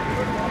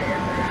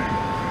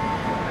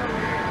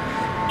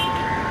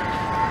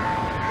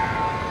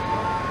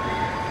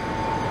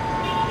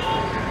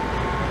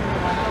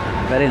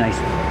 Very nice.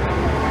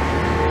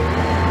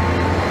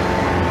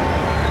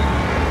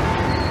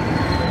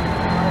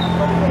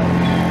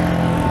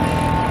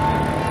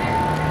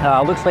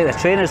 Looks like the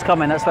train is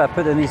coming, that's why I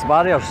put in these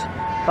barriers.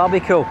 That'll be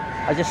cool.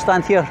 I just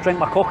stand here, drink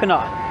my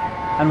coconut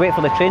and wait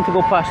for the train to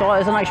go past. Oh,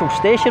 there's an actual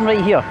station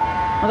right here.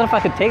 I wonder if I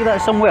could take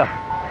that somewhere.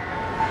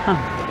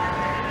 Huh.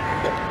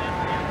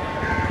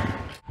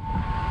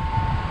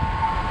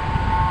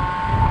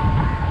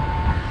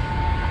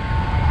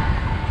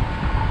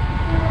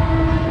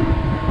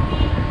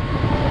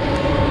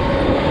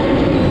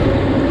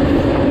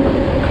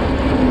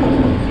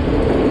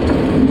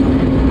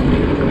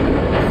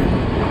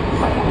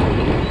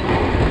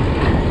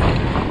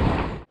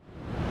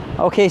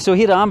 Okay, so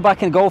here I am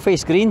back in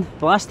Galface Green.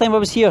 The last time I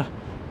was here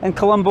in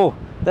Colombo,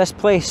 this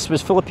place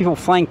was full of people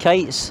flying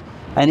kites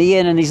and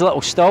eating in these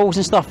little stalls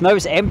and stuff. Now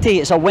it's empty,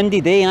 it's a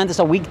windy day and it's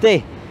a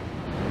weekday.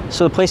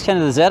 So the place kind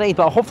of deserted,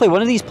 but hopefully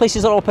one of these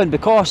places are open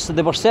because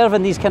they were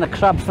serving these kind of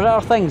crab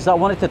fritter things that I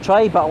wanted to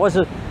try, but I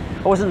wasn't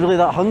really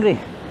that hungry.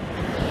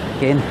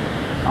 Again,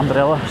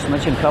 umbrella,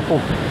 smidgen couple.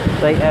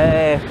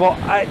 Right, but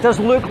it does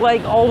look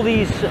like all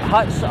these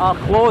huts are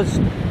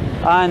closed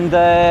and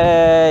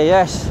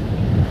yes,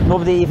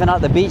 nobody even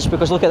at the beach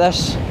because look at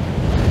this,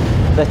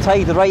 the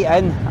tide right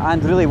in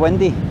and really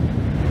windy.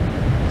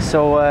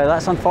 So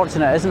that's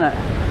unfortunate, isn't it?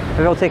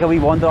 Maybe I'll take a wee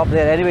wander up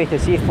there anyway to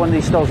see if one of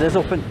these stalls is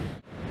open.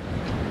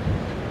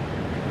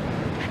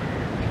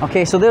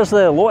 Okay, so there's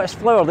the lotus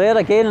flower there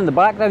again in the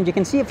background. You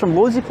can see it from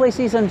loads of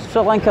places in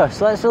Sri Lanka,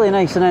 so that's really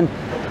nice. And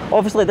then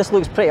obviously this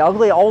looks pretty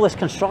ugly, all this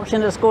construction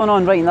that's going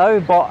on right now,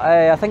 but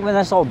I think when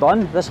this is all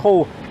done, this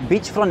whole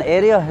beachfront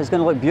area is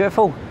going to look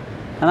beautiful.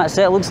 And that's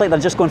it, it looks like they're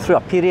just going through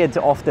a period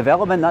of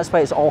development, that's why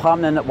it's all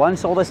happening at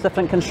once, all this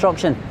different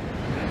construction.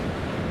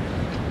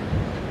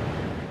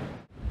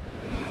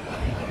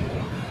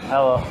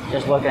 Hello,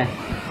 just looking.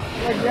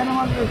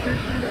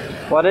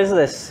 What is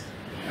this?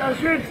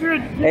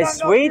 Sweet. It's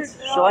sweet?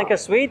 Sri Lanka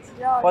sweet?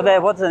 Yeah,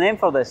 What's the name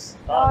for this?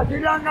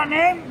 Sri Lanka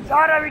name,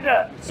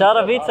 Saravita.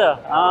 Saravita?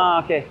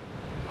 Ah, okay.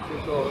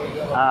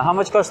 How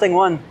much costing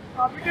one?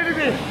 50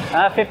 rupees.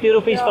 50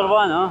 rupees for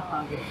one,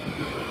 huh? Okay.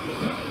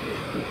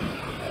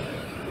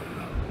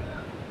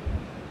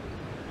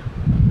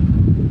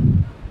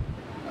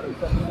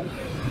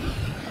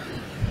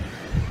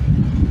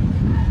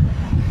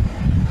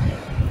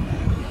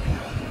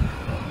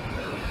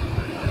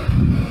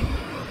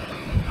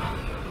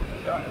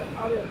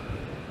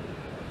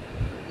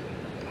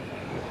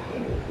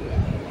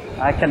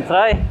 I can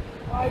try?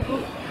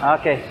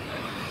 Okay.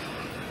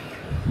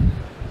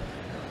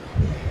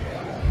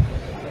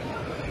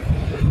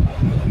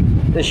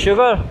 The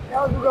sugar?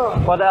 Yeah, sugar.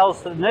 What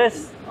else in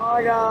this?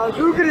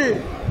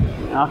 Sugary.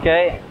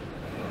 Okay.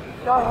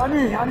 Yeah,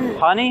 honey.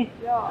 Honey?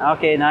 Yeah.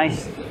 Okay,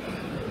 nice.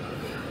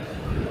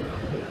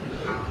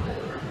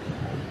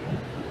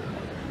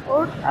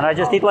 Good. And I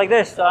just eat like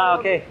this? Ah,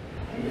 okay.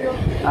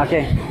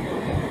 Okay.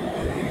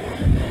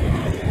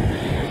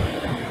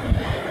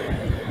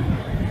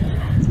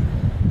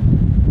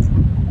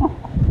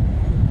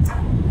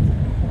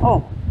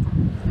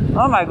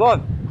 Oh my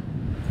god.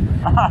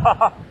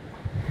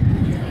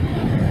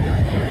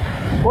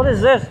 What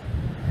is this?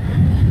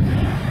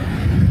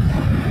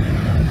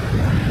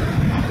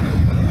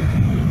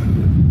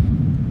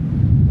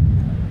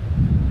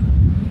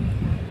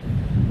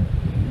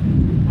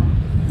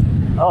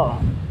 Oh.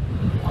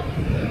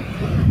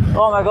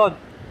 Oh my god.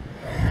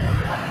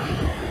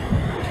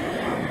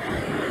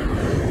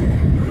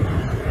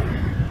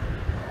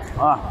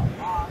 Ah.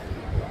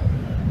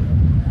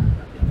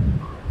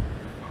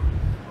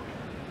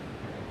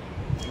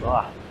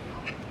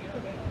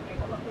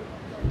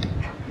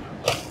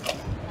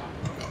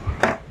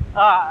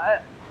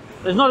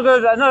 It's not a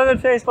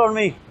good taste for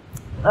me.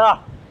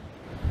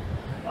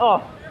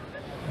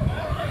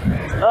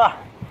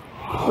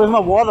 Where's my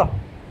water?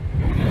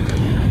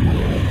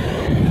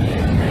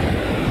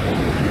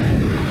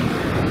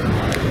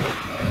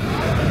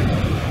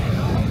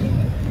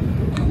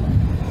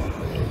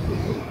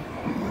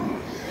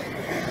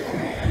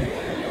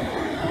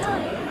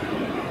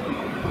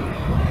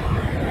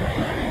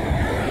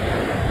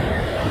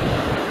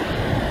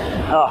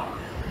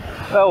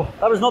 Well,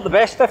 that was not the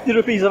best 50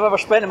 rupees I've ever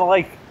spent in my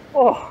life.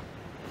 Oh,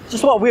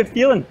 just what a weird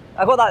feeling.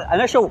 I got that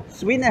initial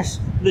sweetness,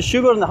 the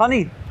sugar and the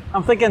honey.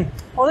 I'm thinking,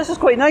 oh, this is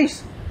quite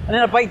nice. And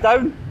then I bite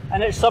down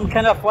and it's some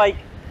kind of like,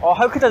 oh,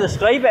 how could I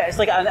describe it? It's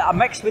like a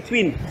mix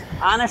between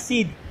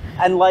aniseed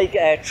and like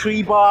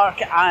tree bark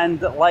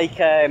and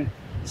like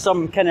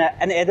some kind of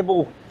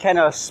inedible kind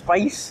of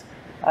spice.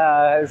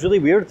 It was really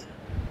weird.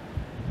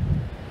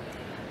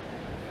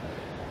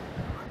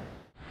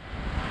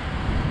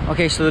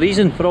 Okay, so the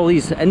reason for all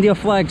these India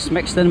flags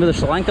mixed in with the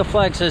Sri Lanka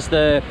flags is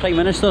the Prime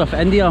Minister of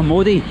India,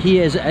 Modi. He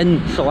is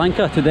in Sri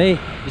Lanka today.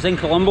 He's in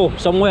Colombo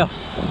somewhere,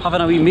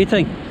 having a wee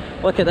meeting.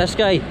 Look at this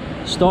guy,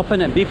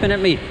 stopping and beeping at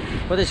me.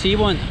 What does he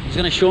want? He's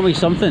going to show me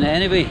something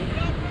anyway.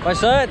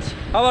 What's that?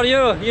 How are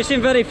you? You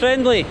seem very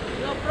friendly.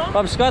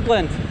 From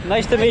Scotland.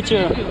 Nice to meet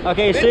you.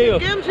 Okay, see you.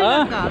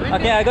 Huh?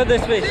 Okay, I got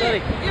this way,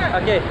 sorry.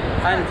 Okay,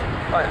 and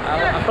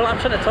I'm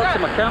trying to talk to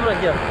my camera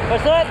here.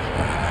 What's that?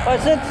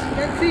 What's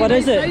it? What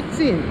is it?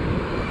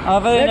 Oh,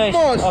 very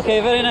nice. Okay,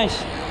 very nice.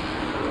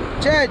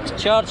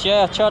 Church,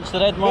 yeah, church, the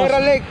Red Mosque.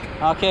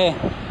 Okay.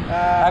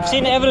 I've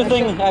seen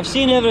everything. I've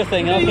seen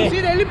everything. Okay. You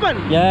see the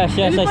elephant? Yes,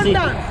 I see.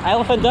 Dance.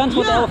 Elephant dance?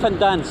 What elephant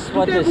dance?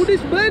 What Today is?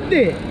 Buddhist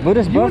birthday.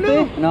 Buddhist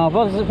birthday? Know?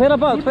 No, where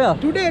about? Where?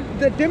 Today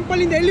the temple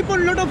in the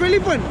elephant, lot of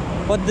elephant.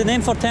 What the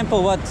name for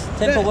temple? What?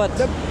 Temple what?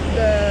 The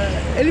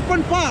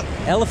elephant park.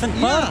 Elephant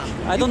park? Yeah.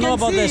 I don't know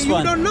about this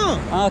one. You don't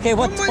know? Okay,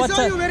 what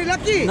you very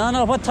lucky.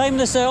 No, what time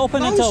is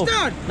open until?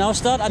 Now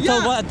start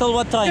until what? Until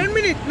what time? 10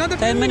 minutes, another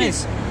 10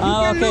 minutes. You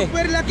okay. look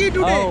very lucky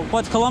today. Oh,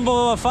 what,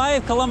 Colombo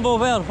 5? Colombo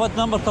where? What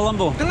number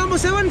Colombo? Colombo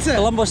 7, sir.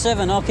 Colombo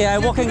 7. Okay,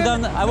 I'm walking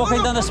down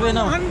this way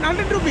now.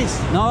 100 rupees.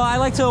 No, I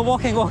like to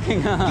walking.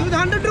 Give the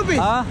 100 rupees.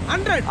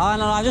 100. No,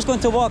 I'm just going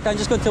to walk.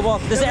 There's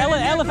the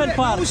elephant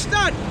park. Now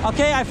start.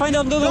 Okay, I find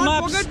on Google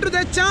Maps. Don't forget to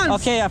that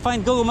chance. Okay, I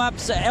find Google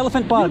Maps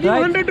elephant park, give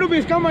right? 100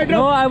 rupees. Come, I drop.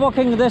 No, I'm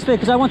walking this way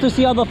because I want to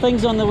see other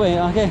things on the way.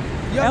 Okay.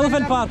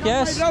 Elephant park,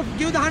 yes.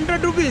 Give the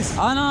 100 rupees.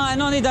 Oh no, I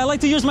don't need. I like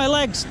to use my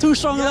legs. 2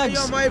 strong legs.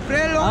 You're my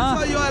friend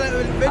also. You are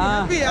very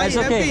happy. It's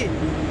okay.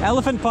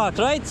 Elephant park,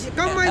 right?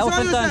 Come, I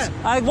elephant saw you, dance. sir.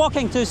 I'm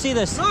walking to see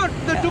this. No,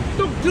 the took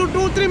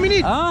 2-3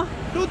 minutes.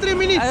 2-3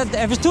 minutes.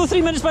 If it's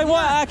 2-3 minutes by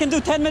walk, I can do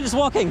 10 minutes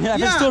walking.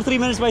 If it's 2-3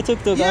 minutes by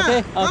tuk-tuk,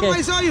 okay? Come,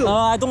 I saw you. No,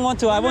 I don't want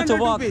to. I want to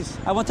walk. Rupees.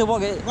 I want to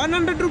walk.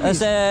 100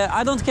 rupees.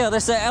 I don't care.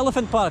 There's the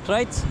elephant park,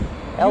 right?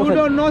 You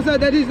don't know, sir.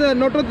 That is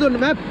not on the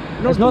map.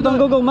 It's not on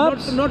Google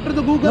Maps? Not to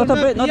the Google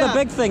map. Not a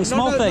big thing,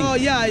 small thing. Oh,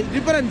 yeah,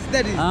 difference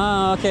that is.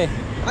 Okay.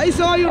 I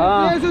saw you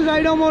places,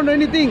 I don't want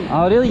anything.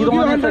 Oh, really? You don't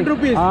want 100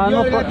 rupees. No,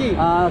 You're lucky.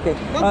 Okay.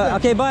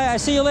 Okay, bye. I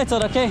see you later,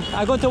 okay?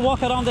 I'm going to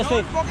walk around this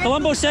way.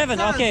 Colombo 7,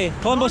 okay.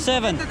 Colombo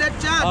 7.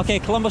 Okay,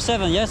 Colombo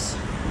 7, yes.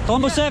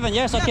 Colombo 7,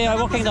 yes, okay, I'm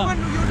walking down.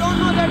 You don't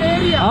know that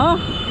area.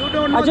 You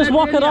don't know I just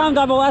walk around,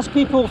 I will ask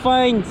people,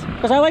 find.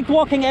 Because I like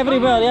walking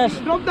everywhere, yes.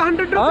 Drop the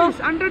 100 rupees,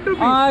 100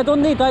 rupees. I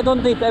don't need.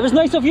 It was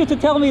nice of you to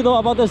tell me though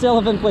about this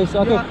elephant place,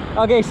 okay?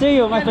 Okay, see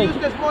you, my friend.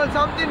 Use the small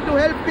something to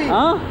help me.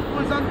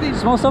 Small something.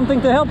 Small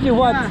something to help you,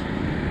 what?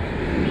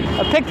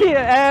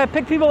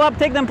 Pick people up,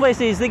 take them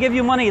places, they give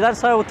you money,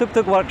 that's how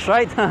tuk-tuk works,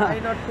 right? Why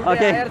not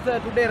today? Okay.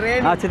 Today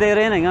raining. Today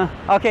raining,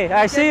 huh? Okay,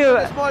 I see you.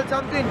 Small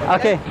something.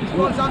 Okay.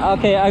 Small something.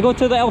 Okay, I go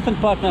to the elephant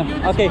park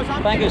now. Okay,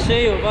 thank you,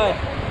 see you, bye.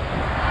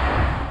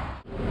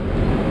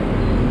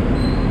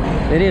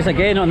 There he is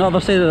again on the other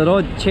side of the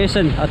road,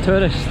 chasing a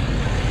tourist.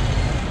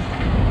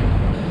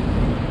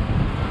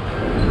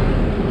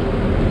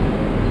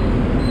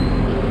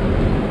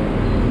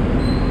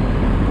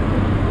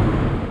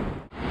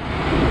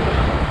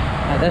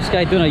 This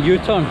guy doing a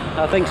U-turn,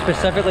 I think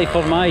specifically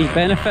for my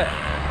benefit.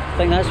 I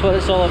think that's what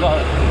it's all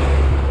about.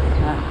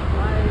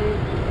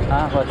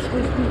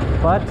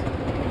 What?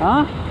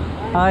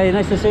 Hi,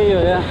 nice to see you,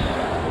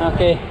 yeah.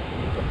 Okay.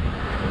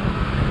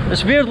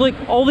 It's weird, like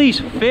all these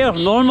fair,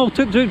 normal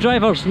tuk-tuk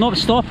drivers not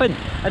stopping,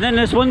 and then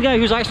this one guy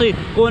who's actually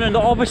going on the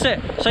opposite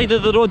side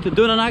of the road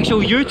doing an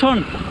actual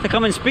U-turn to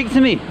come and speak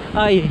to me.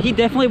 He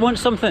definitely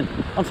wants something.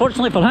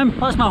 Unfortunately for him,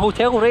 that's my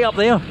hotel right up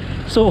there.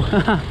 So,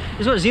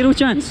 he's got 0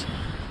 chance.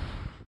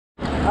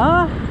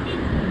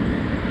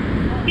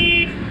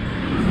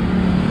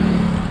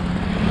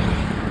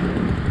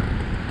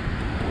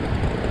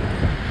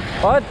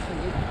 What?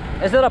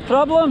 Is there a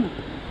problem?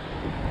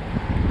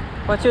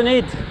 What you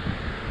need?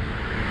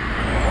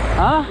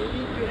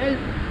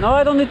 No,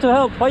 I don't need to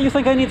help. Why do you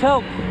think I need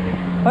help?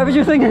 Why would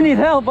you think I need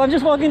help? I'm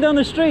just walking down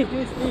the street.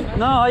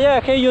 No, yeah,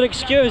 okay, you're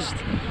excused.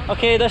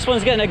 Okay, this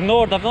one's getting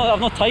ignored. I've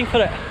not time for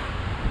it.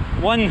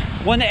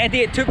 One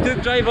idiot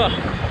tuk-tuk driver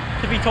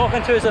to be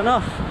talking to is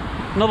enough.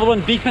 Another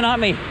one beeping at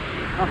me.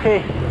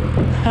 Okay.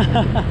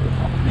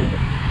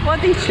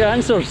 Bloody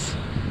chancers.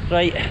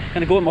 Right,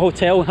 gonna go to my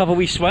hotel and have a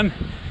wee swim.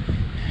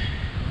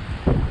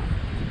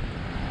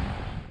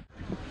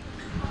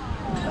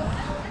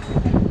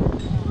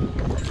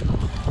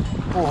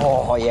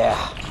 Oh yeah.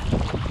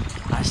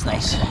 That's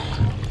nice.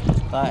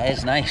 That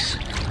is nice.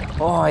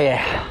 Oh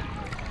yeah.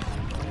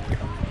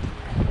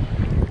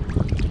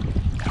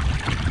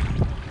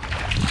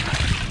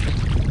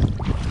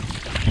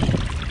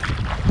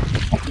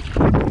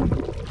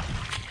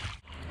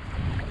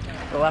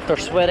 Well, after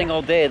sweating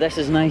all day, this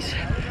is nice.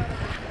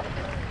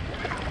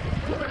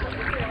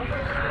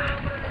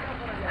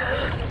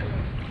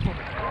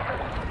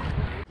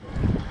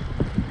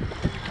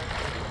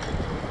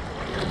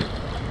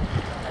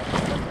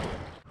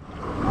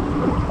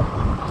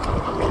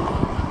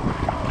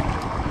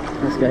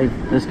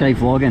 This guy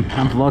vlogging.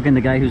 I'm vlogging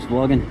the guy who's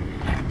vlogging.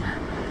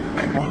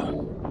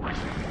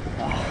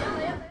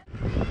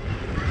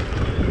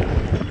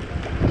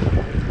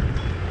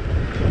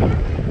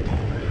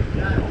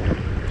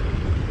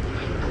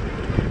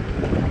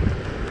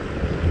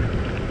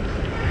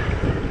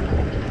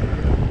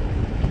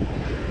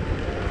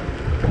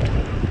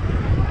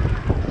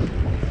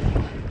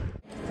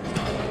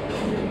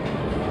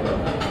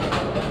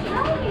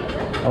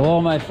 Hello,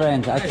 my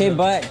friend. I came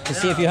back to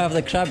see if you have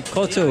the crab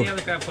kottu.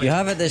 You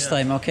have it this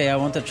time. Okay, I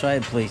want to try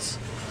it, please.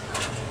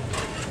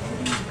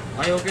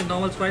 Are you okay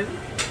normal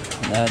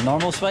spicy?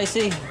 Normal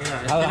spicy?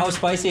 Yeah. How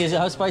spicy is it?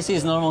 How spicy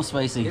is normal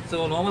spicy? It's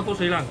normal for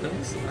Sri Lanka.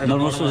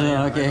 Normal for Sri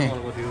Lanka, okay.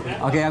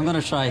 Okay, I'm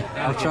gonna try.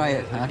 I'll try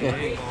it.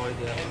 Okay.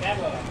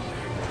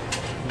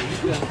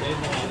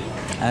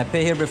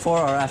 Pay here before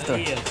or after?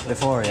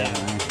 Before, yeah.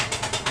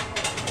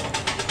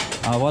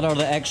 What are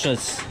the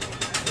extras?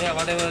 Yeah,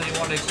 whatever you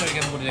want extra, you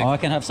can put it. Oh, I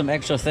can have some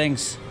extra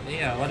things.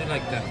 Yeah, what do you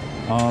like that?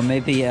 Oh,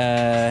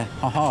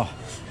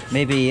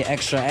 maybe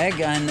extra egg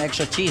and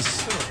extra cheese.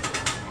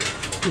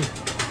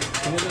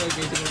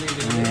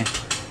 Okay.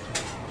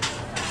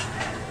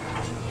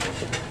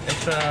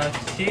 Extra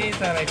cheese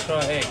and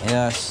extra egg.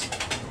 Yes.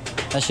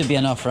 That should be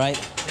enough, right?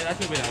 Yeah,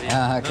 that should be enough.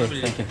 Ah,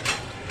 okay, thank you.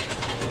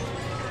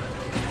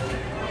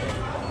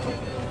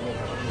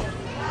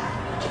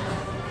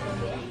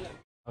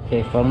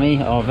 Okay, for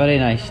me? Oh, very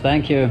nice,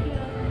 thank you.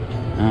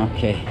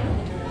 Okay,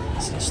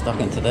 let's get stuck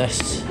into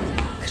this.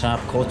 Crab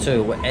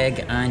kottu with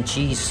egg and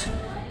cheese.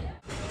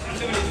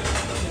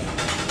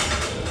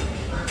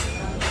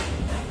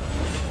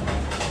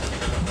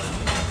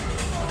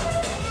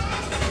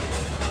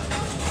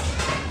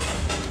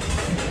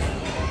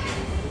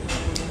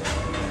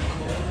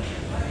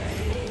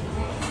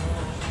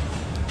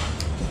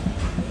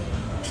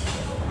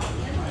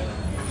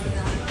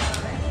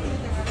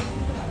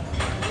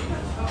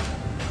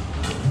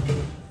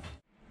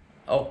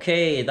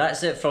 Okay,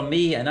 that's it from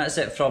me, and that's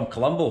it from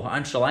Colombo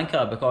and Sri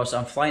Lanka, because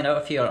I'm flying out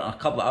of here in a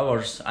couple of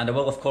hours, and I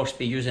will of course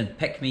be using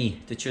Pick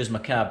Me to choose my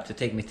cab to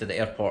take me to the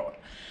airport.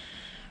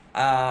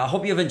 I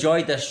hope you've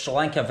enjoyed this Sri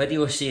Lanka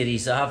video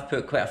series. I have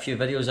put quite a few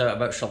videos out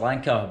about Sri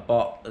Lanka,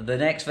 but the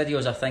next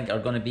videos I think are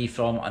going to be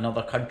from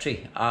another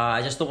country.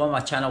 I just don't want my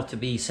channel to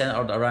be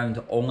centered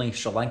around only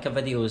Sri Lanka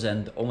videos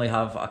and only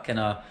have a kind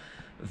of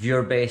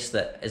viewer base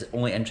that is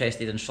only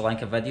interested in Sri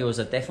Lanka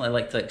videos. I'd definitely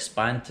like to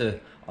expand to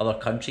other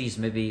countries,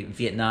 maybe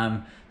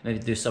Vietnam, maybe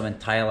do some in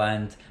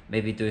Thailand,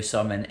 maybe do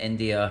some in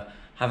India.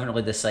 Haven't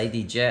really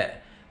decided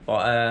yet,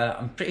 but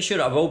I'm pretty sure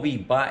I will be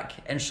back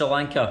in Sri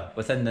Lanka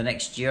within the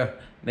next year,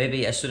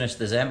 maybe as soon as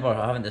December.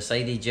 I haven't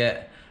decided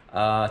yet.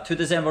 2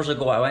 Decembers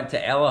ago I went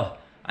to Ella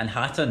and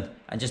Hatton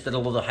and just did a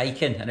load of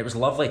hiking, and it was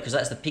lovely because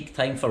that's the peak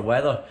time for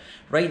weather.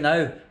 Right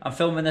now I'm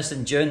filming this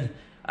in June,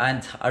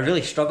 and I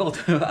really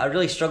struggled. I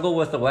really struggle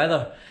with the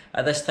weather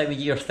at this time of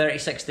year.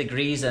 36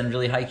 degrees and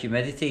really high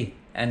humidity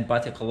in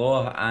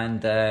Batticaloa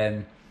and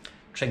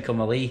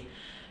Trincomalee.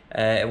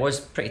 It was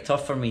pretty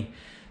tough for me.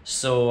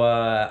 So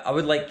I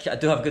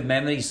do have good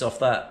memories of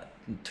that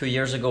 2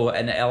 years ago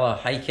in Ella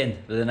hiking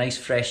with the nice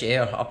fresh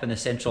air up in the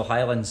Central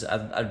Highlands.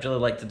 I'd really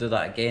like to do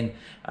that again.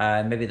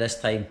 Maybe this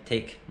time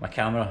take my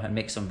camera and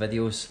make some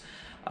videos.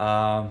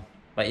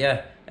 But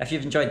yeah, if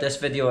you've enjoyed this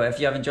video, if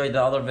you have enjoyed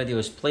the other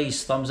videos,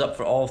 please thumbs up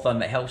for all of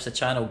them. It helps the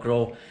channel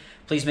grow.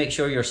 Please make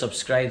sure you're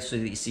subscribed so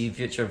that you see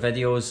future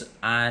videos,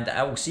 and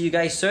I will see you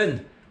guys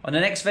soon on the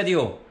next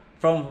video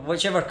from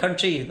whichever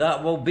country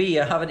that will be.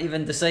 I haven't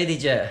even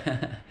decided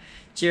yet.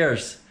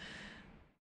 Cheers.